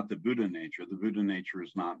am not the Buddha nature. The Buddha nature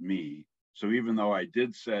is not me. So even though I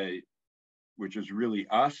did say, which is really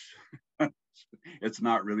us, it's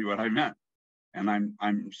not really what I meant. And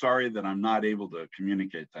I'm sorry that I'm not able to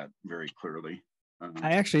communicate that very clearly.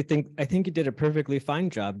 I think you did a perfectly fine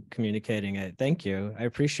job communicating it. Thank you. I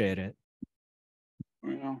appreciate it.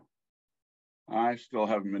 Well, I still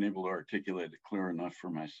haven't been able to articulate it clear enough for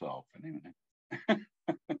myself anyway.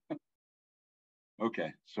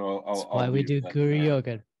 Okay, so That's why we do Guru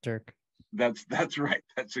Yoga, Dirk. That's right.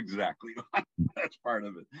 That's exactly why. That's part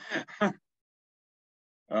of it.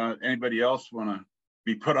 Anybody else want to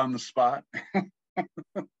be put on the spot?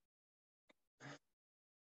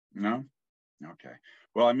 No? Okay.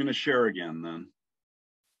 Well, I'm going to share again then.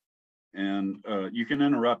 And you can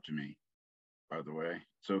interrupt me, by the way.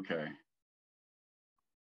 It's okay.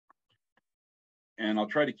 And I'll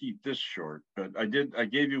try to keep this short, but I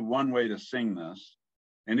gave you one way to sing this.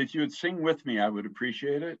 And if you would sing with me, I would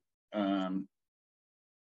appreciate it. And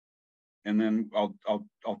then I'll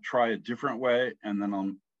try a different way, and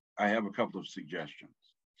then I have a couple of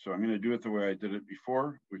suggestions. So I'm going to do it the way I did it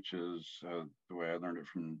before, which is the way I learned it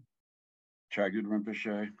from Chokgyur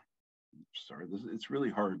Rinpoche. Sorry, it's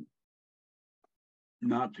really hard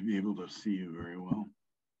not to be able to see you very well.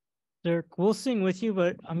 Dirk, we'll sing with you,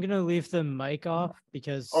 but I'm gonna leave the mic off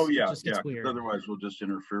because it just gets weird. Otherwise we'll just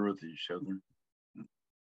interfere with each other.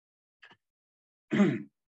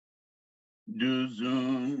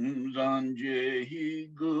 Dudjom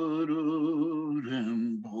Rinpoche Guru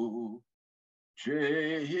Rinpoche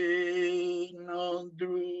no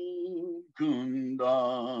dru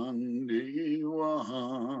kundang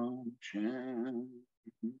dewa chen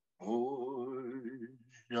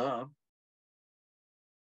oja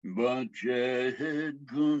Barchad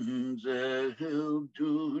Lamsel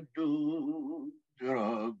du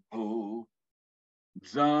drapo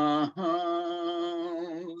zan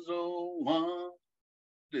zo wan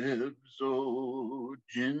deb zo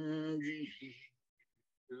jinji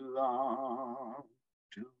la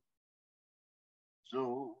tu zo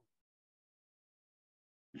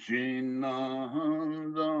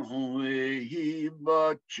jinan zan wei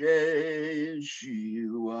bache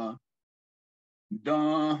shiwa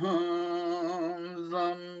Dan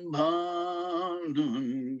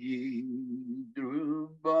Zambandungi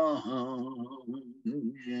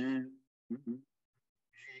Drubanjen.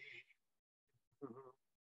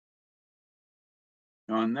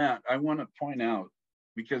 On that, I want to point out,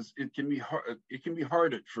 because it can be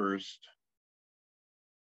hard at first,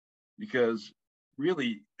 because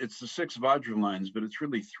really it's the 6 Vajra lines, but it's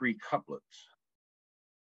really 3 couplets.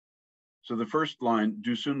 So the first line,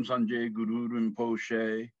 Do Sum Sangye Guru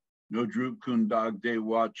Rinpoche, No Drup Kundag De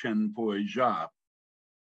Wa Chen Poi Jap.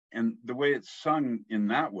 And the way it's sung in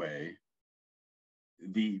that way,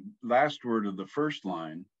 the last word of the first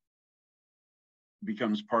line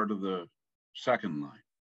becomes part of the second line,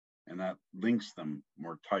 and that links them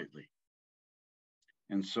more tightly.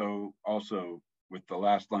 And so also with the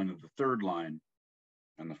last line of the third line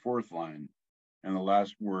and the fourth line, and the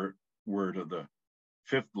last word of the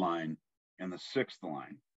 5th line and the 6th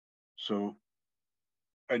line. So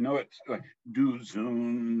I know it's like Do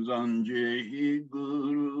Sum Sangye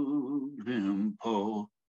Guru Rinpoche.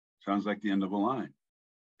 Sounds like the end of a line.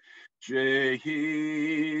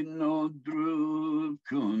 Jehi no dru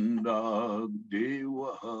kundag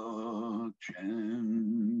dewa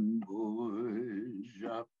chen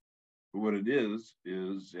bojap. What it is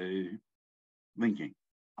a linking.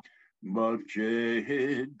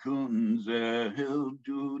 Barchad Lamsel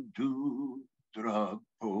du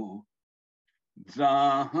drapo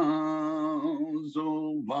zan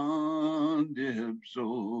zo wan deb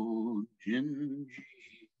zo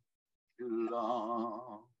jinji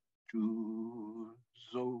la tu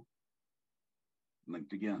zo.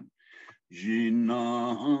 Linked again.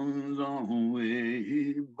 Jinang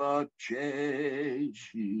Zangwe Bache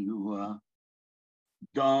Shiwa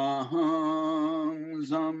Dang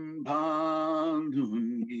Zampalungi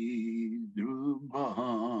Drubajin.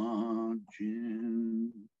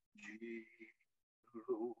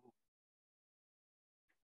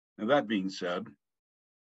 Now, that being said,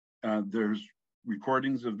 there's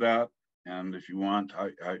recordings of that, and if you want,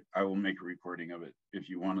 I will make a recording of it if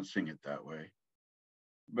you want to sing it that way.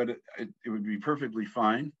 But it would be perfectly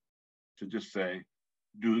fine to just say,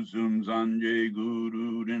 Dudjom Sangye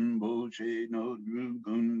Guru Rinpoche no Dru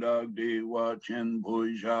Nga Dargey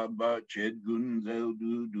Temple Barchad Gunzel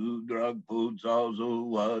Du Drag Po Zao Zo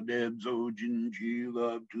Wa Deb Zo Jin Chi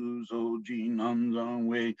Lab Tu Zo Jin Nam Zang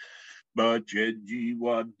Wei Barchad Ji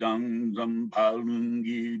Wa Dang Zam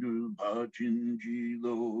Palungi Du Bachin Ji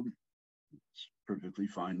Lo. It's perfectly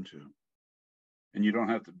fine too. And you don't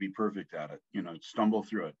have to be perfect at it, you know, stumble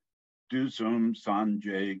through it. Dudjom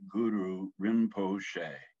Sangye Guru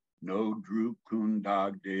Rinpoche no Dru Nga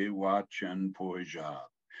Dargey Temple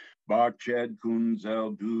Barchad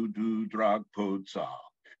Gunzel Du Drag Po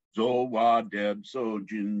Zao Zo Wa Deb Zo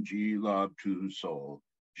Jin Ji Lab Tu So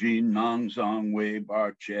Jin Nang Zang Wei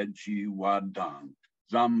Barchad Ji Wa Dang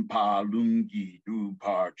Zampa Lungi Du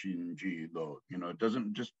Parchin Ji Lo. You know, it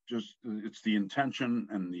doesn't just it's the intention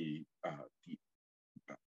and the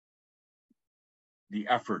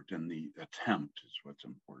effort and the attempt is what's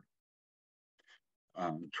important.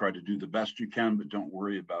 Try to do the best you can, but don't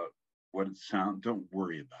worry about what it sounds. Don't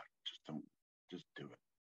worry about it. Just do it.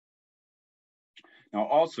 Now,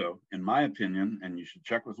 also, in my opinion, and you should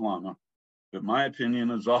check with Lama, but my opinion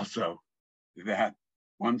is also that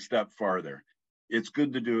one step farther. It's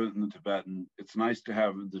good to do it in the Tibetan. It's nice to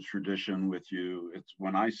have the tradition with you. It's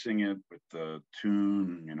when I sing it with the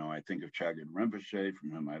tune, you know, I think of Chokgyur Rinpoche,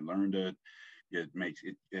 from whom I learned it. It makes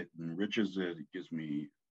it enriches it. It gives me,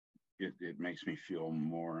 it makes me feel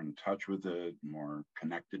more in touch with it, more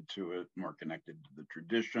connected to it, more connected to the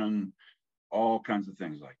tradition, all kinds of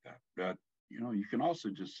things like that. But, you know, you can also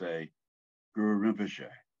just say, Guru Rinpoche,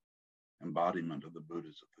 embodiment of the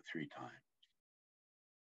Buddhas of the three times.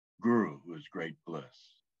 Guru, who is great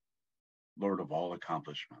bliss, Lord of all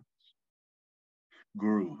accomplishments.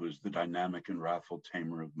 Guru, who is the dynamic and wrathful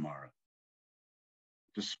tamer of Mara,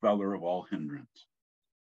 dispeller of all hindrance.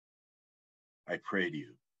 I pray to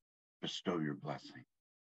you, bestow your blessing.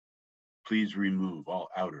 Please remove all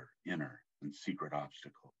outer, inner, and secret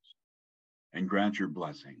obstacles, and grant your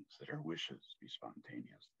blessings that our wishes be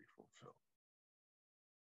spontaneously fulfilled.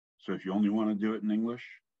 So if you only want to do it in English,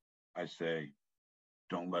 I say,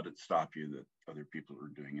 don't let it stop you that other people are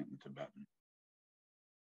doing it in Tibetan.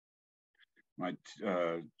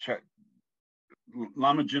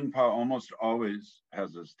 Lama Jinpa almost always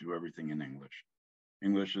has us do everything in English.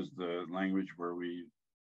 English is the language where we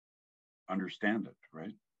understand it,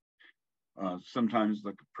 right? Sometimes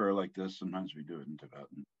like a prayer like this, sometimes we do it in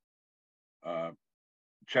Tibetan.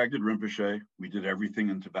 Chokgyur Rinpoche, we did everything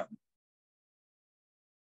in Tibetan.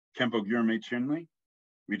 Khenpo Gyurme Chinli,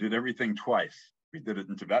 we did everything twice. We did it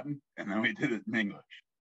in Tibetan, and then we did it in English.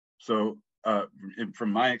 So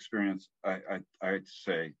from my experience, I'd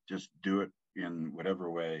say just do it in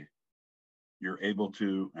whatever way you're able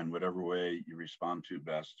to, and whatever way you respond to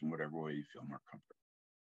best, and whatever way you feel more comfortable.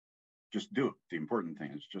 Just do it. The important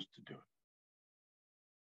thing is just to do it.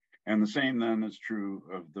 And the same then is true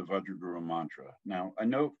of the Vajra Guru Mantra. Now, I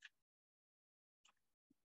know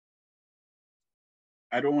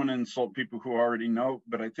I don't want to insult people who already know,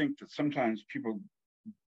 but I think that sometimes people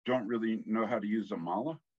don't really know how to use a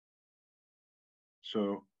mala.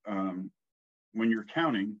 So when you're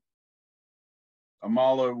counting, a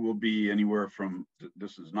mala will be anywhere from,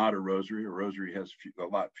 this is not a rosary. A rosary has a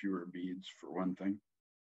lot fewer beads, for one thing.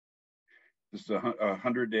 This is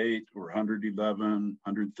 108 or 111,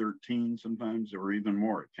 113 sometimes, or even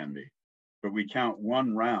more it can be. But we count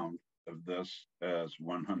one round of this as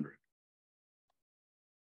 100.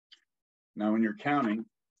 Now, when you're counting,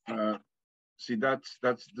 see, this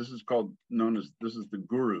is known as, this is the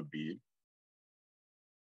guru bead.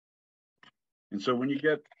 And so when you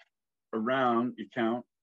get around, you count,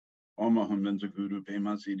 Oma Hum Benza Guru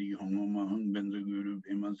Pema Siddhi Hung, Oma Hum Benza Guru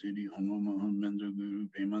Pema Siddhi Hung, Oma Hum Benza Guru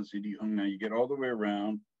Pema Siddhi Hung. Now you get all the way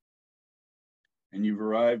around, and you've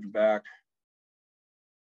arrived back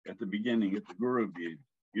at the beginning, at the guru bead.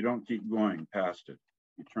 You don't keep going past it.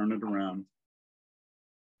 You turn it around,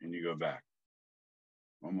 and you go back.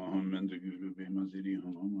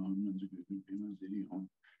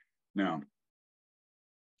 Now,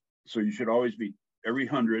 so you should always be every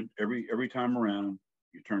 100, every time around,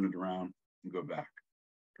 you turn it around and go back.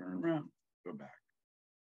 Turn it around, go back.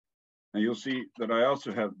 Now you'll see that I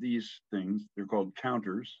also have these things. They're called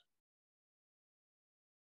counters.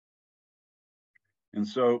 And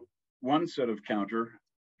so one set of counter,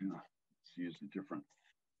 let's use a different,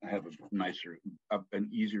 I have a nicer, an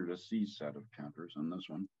easier to see set of counters on this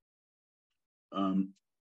one.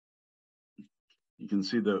 You can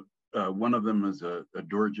see the one of them is a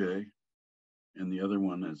dorje, and the other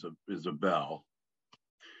one is a bell.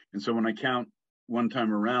 And so when I count one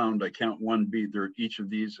time around, I count one bead. Each of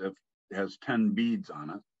these has 10 beads on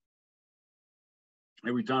it.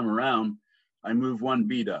 Every time around, I move one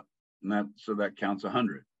bead up, and so that counts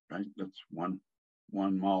 100, right? That's one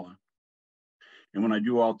mala. And when I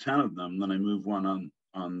do all 10 of them, then I move one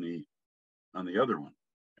on the other one,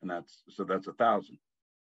 and that's 1,000.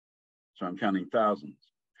 So I'm counting thousands.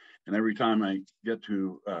 And every time I get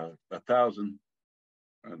to 1,000,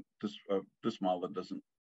 this mala doesn't.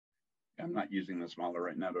 I'm not using this mala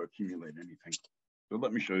right now to accumulate anything. So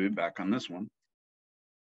let me show you back on this one.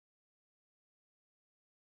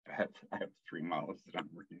 I have 3 malas that I'm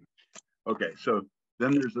working on. Okay, so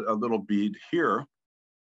then there's a little bead here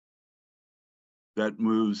that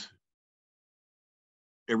moves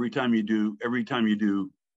every time you do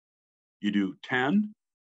 10,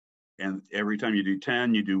 and every time you do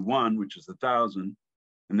 10, you do 1, which is 1,000.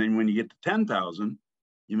 And then when you get to 10,000,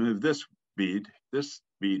 you move this bead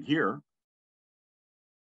here,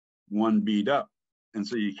 1 bead up. And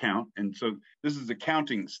so you count. And so this is the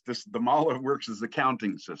counting, the mala works as a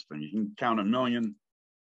counting system. You can count 1,000,000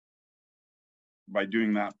 by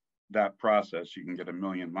doing that process. You can get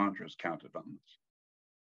 1,000,000 mantras counted on this.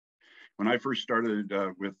 When I first started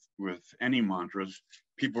with any mantras,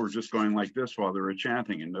 people were just going like this while they were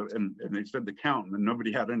chanting, and they said to count, and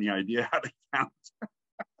nobody had any idea how to count.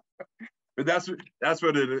 But that's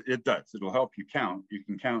what it does. It'll help you count. You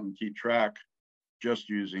can count and keep track just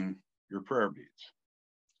using your prayer beads.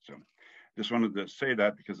 So just wanted to say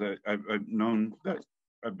that because I've known that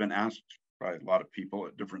I've been asked by a lot of people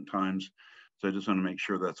at different times. So I just want to make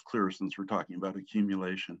sure that's clear since we're talking about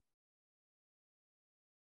accumulation.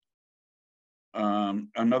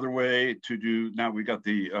 Another way to do, now we got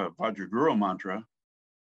the Vajra Guru Mantra.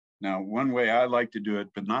 Now, one way I like to do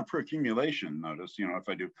it, but not for accumulation, notice, if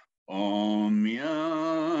I do Om Yam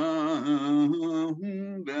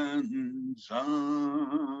Ben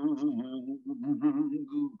Sang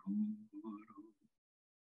Guru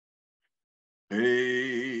Pema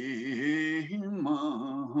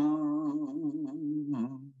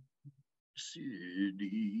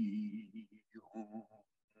Siddhi.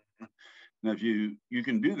 Now, if you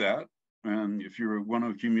can do that, and if you want to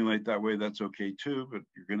accumulate that way, that's okay too, but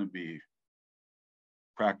you're going to be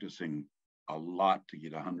practicing a lot to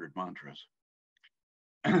get 100 mantras.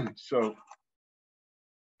 So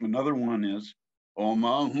another one is Om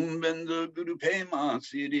Ahum Benza Guru Pema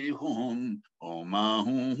Siddhi Hum. Om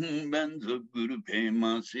Ahum Benza Guru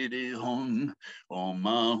Pema Siddhi Hum. Om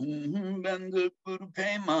Ahum Benza Guru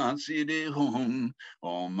Pema Siddhi Hum.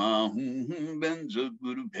 Om Ahum Benza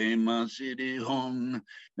Guru Pema Siddhi Hum.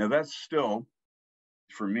 Now that's still,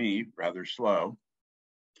 for me, rather slow.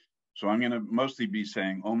 So I'm going to mostly be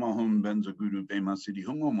saying Om Ahum Benza Guru Pema Siddhi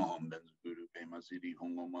Hum. Om Ahum Benza Guru Pema Siddhi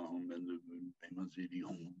Hum. Om Ahum Benza Guru Pema Siddhi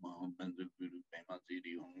Hum. Om Ahum Benza Guru Pema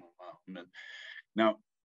Siddhi Hum. Now,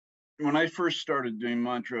 when I first started doing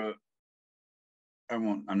mantra,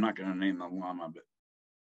 I'm not going to name the Lama,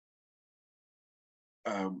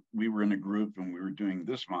 but we were in a group and we were doing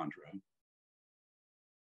this mantra.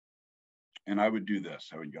 And I would do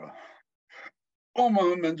this. I would go, Om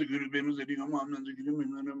Ahum Benza Guru Pema Siddhi Hum. Om Ahum Benza Guru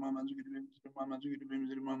Pema Siddhi Hum. Om Ahum Benza Guru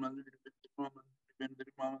Pema Siddhi Hum. Om Ahum Benza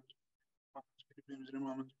Guru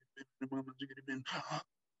Pema Siddhi Hum.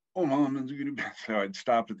 Om Ahum Benza Guru Pema Siddhi Hum. So I'd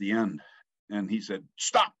stop at the end, and he said,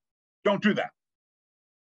 "Stop! Don't do that.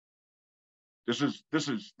 This is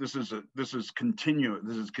continuous.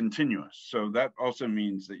 This is continuous. So that also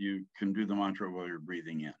means that you can do the mantra while you're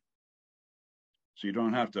breathing in. So you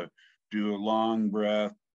don't have to do a long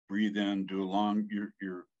breath, breathe in, do a long.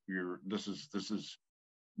 This is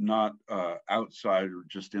not outside or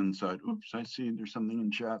just inside. Oops, I see there's something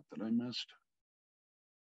in chat that I missed.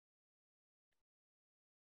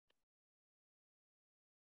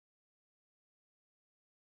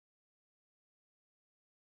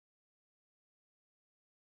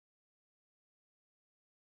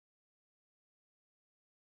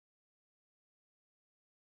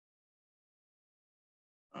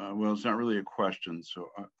 Well, it's not really a question. So,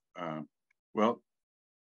 well,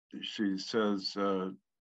 she says, that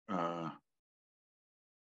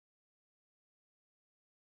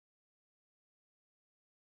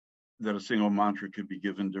a single mantra could be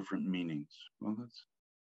given different meanings. Well,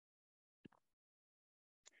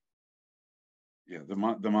 Yeah, the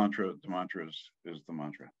mantra is the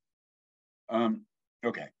mantra.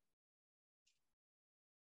 Okay.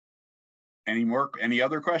 Any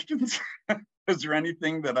other questions? Is there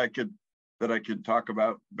anything that I could talk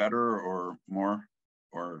about better or more,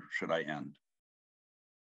 or should I end?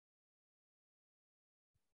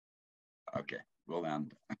 Okay, we'll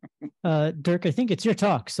end. Dirk, I think it's your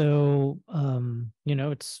talk. So,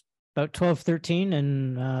 it's about 12:13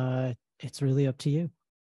 and it's really up to you.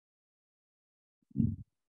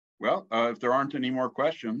 Well, if there aren't any more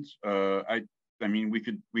questions, I mean, we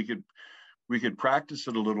could practice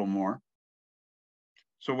it a little more.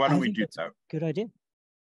 So why don't we do that? Good idea.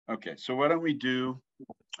 Okay, so why don't we do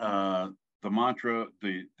the mantra?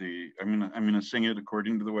 I'm gonna sing it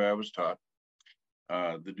according to the way I was taught.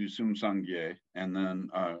 The Sum Sangye, and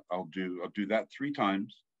then I'll do that 3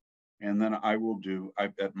 times, and then I will do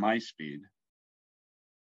at my speed.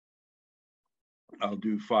 I'll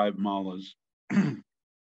do 5 malas,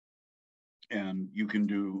 and you can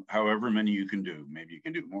do however many you can do. Maybe you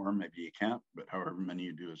can do more, maybe you can't, but however many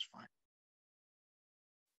you do is fine.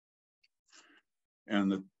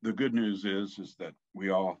 And the good news is that we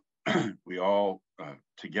all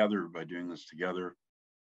together, by doing this together,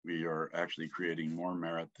 we are actually creating more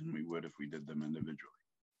merit than we would if we did them individually.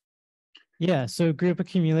 Yeah, so group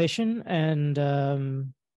accumulation, and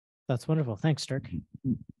that's wonderful. Thanks, Dirk.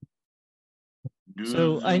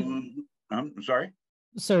 So I'm sorry?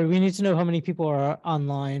 Sorry, we need to know how many people are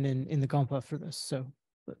online and in the Gompa for this, so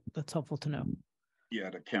that's helpful to know. Yeah,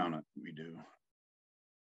 to count it, we do.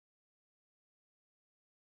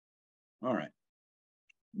 All right.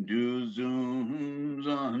 Dudjom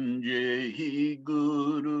Rinpoche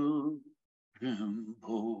Guru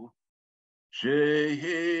Rinpoche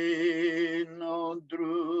She no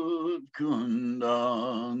drut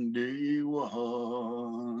kundang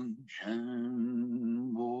diwan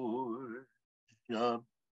chen boy yap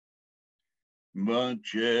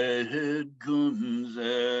Barchad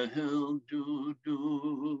Lamsel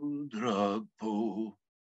du dragpo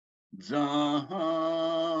Zan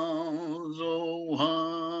zo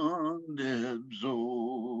han debzo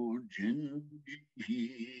jinji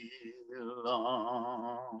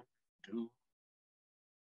tu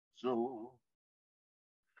so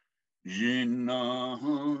Jina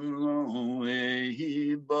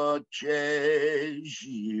we bache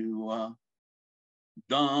jiwa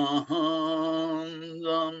dan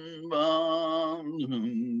zambangi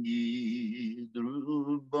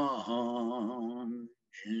druban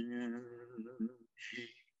jinjiro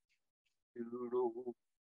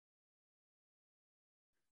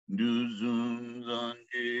Dudjom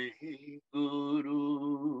Rinpoche Guru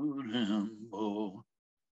Rinpoche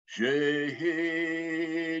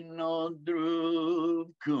She no drut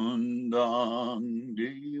kundang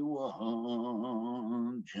diwan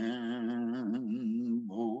chen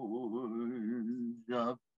boy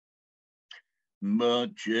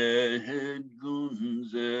Barchad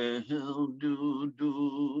Lamsel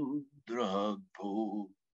du dragpo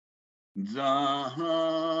Zan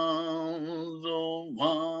zo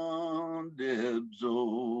wan debzo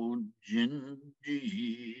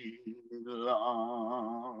jinji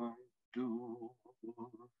tu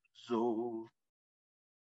so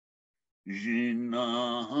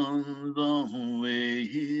Jinan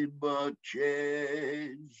we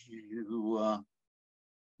bache jiwa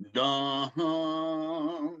dan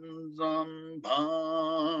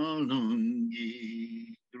zambalungi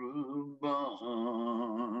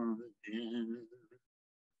druban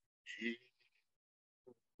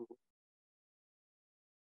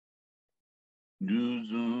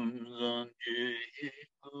Dudjom Rinpoche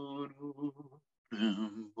Guru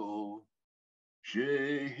Rinpoche She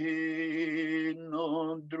no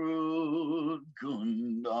drut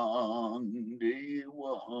kundang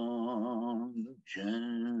diwan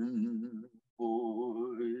chen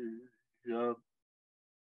boy yap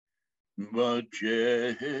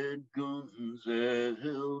Barchad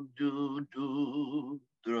Lamsel du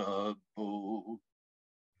dragpo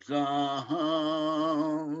Zan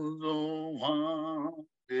zo han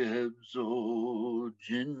debzo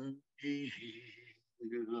jinji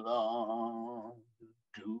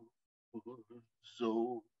tu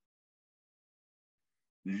so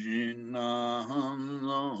Jinan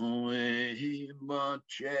we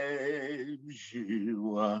bache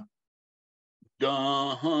jiwa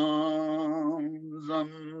dan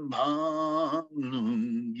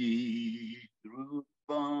zambalungi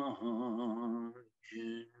druban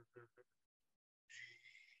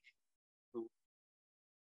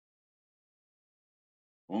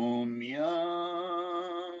Om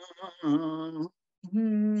Yam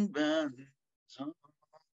Ben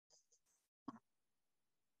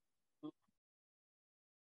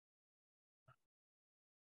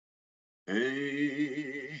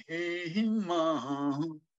Hey, ma.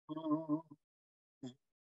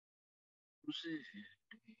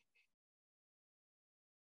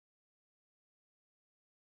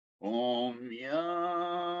 Om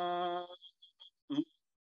ya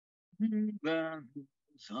ben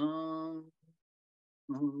san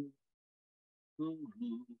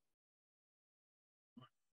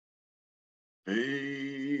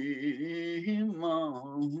hey ma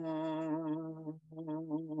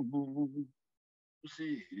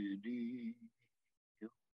sidi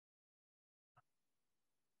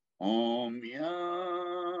Om ya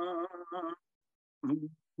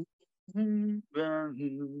ben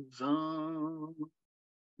san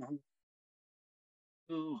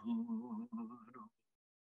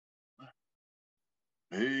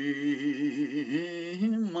hey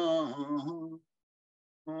ma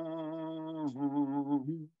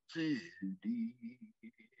sidi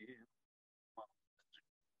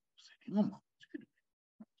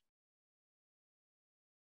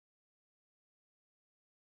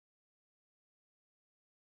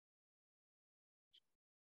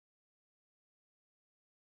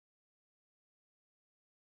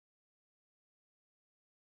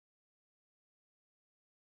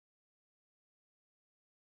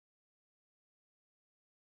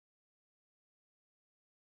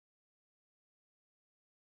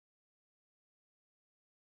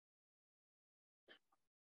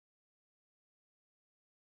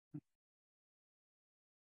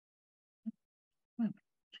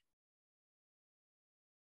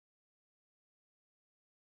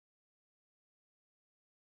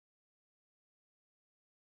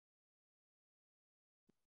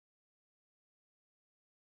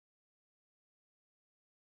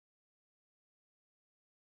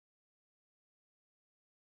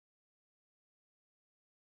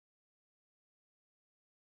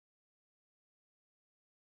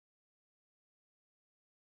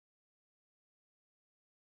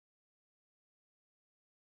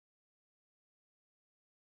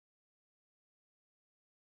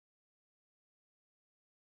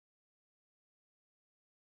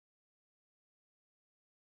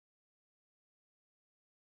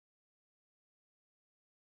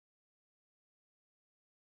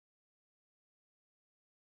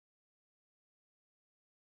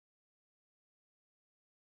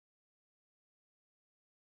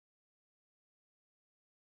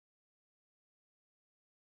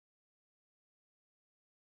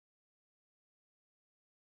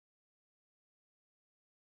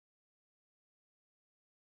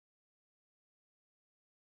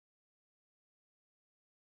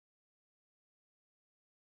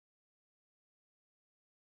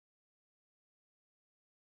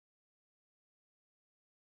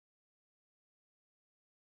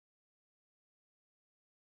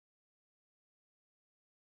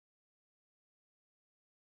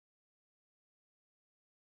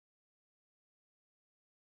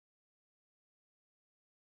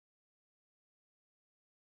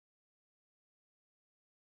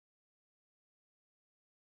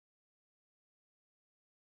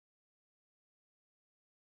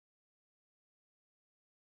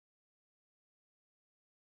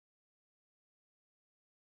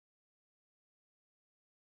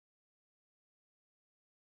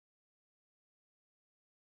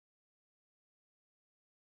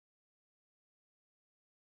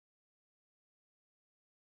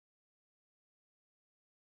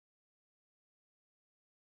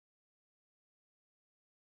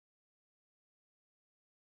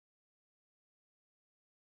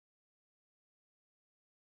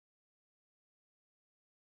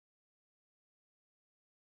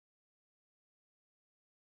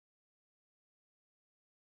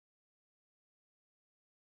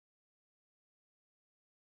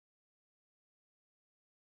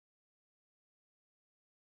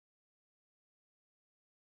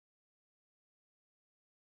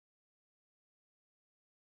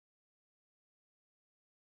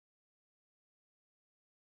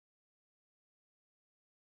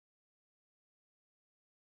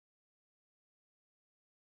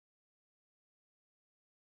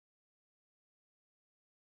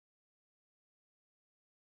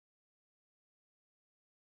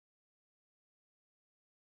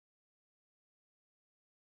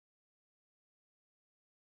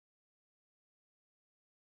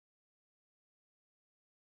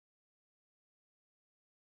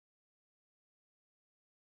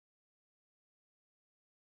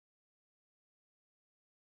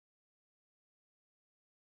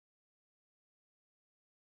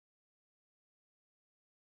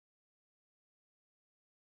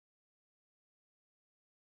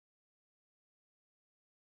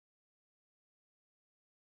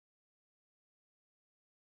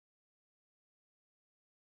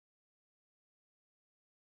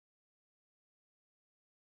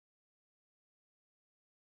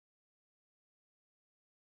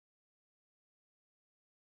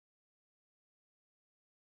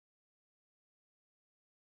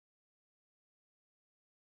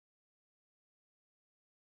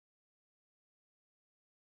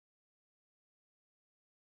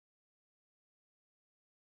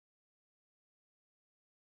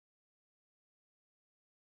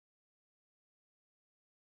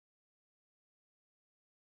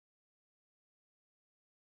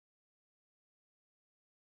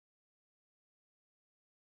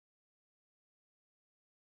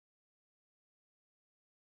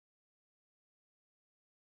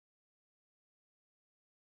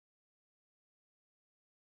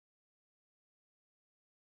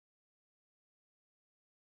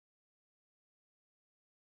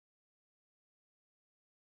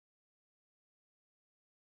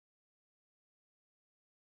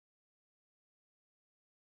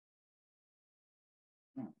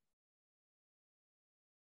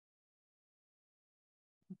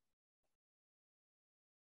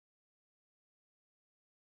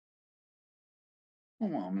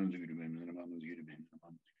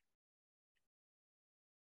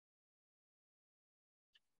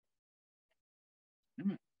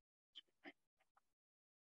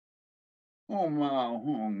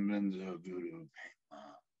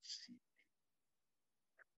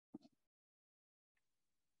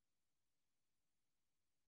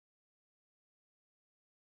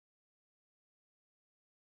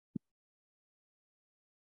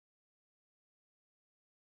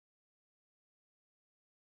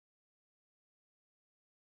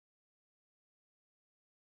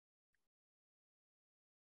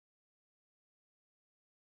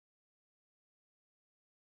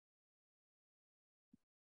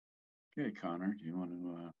Okay, Connor, do you want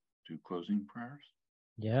to do closing prayers?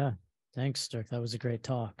 Yeah. Thanks, Dirk. That was a great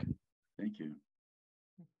talk. Thank you.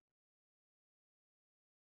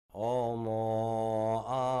 Omo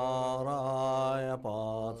araya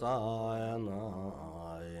pazayana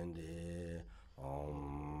indi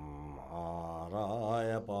Om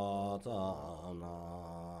araya pazana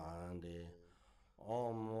indi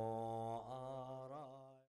Om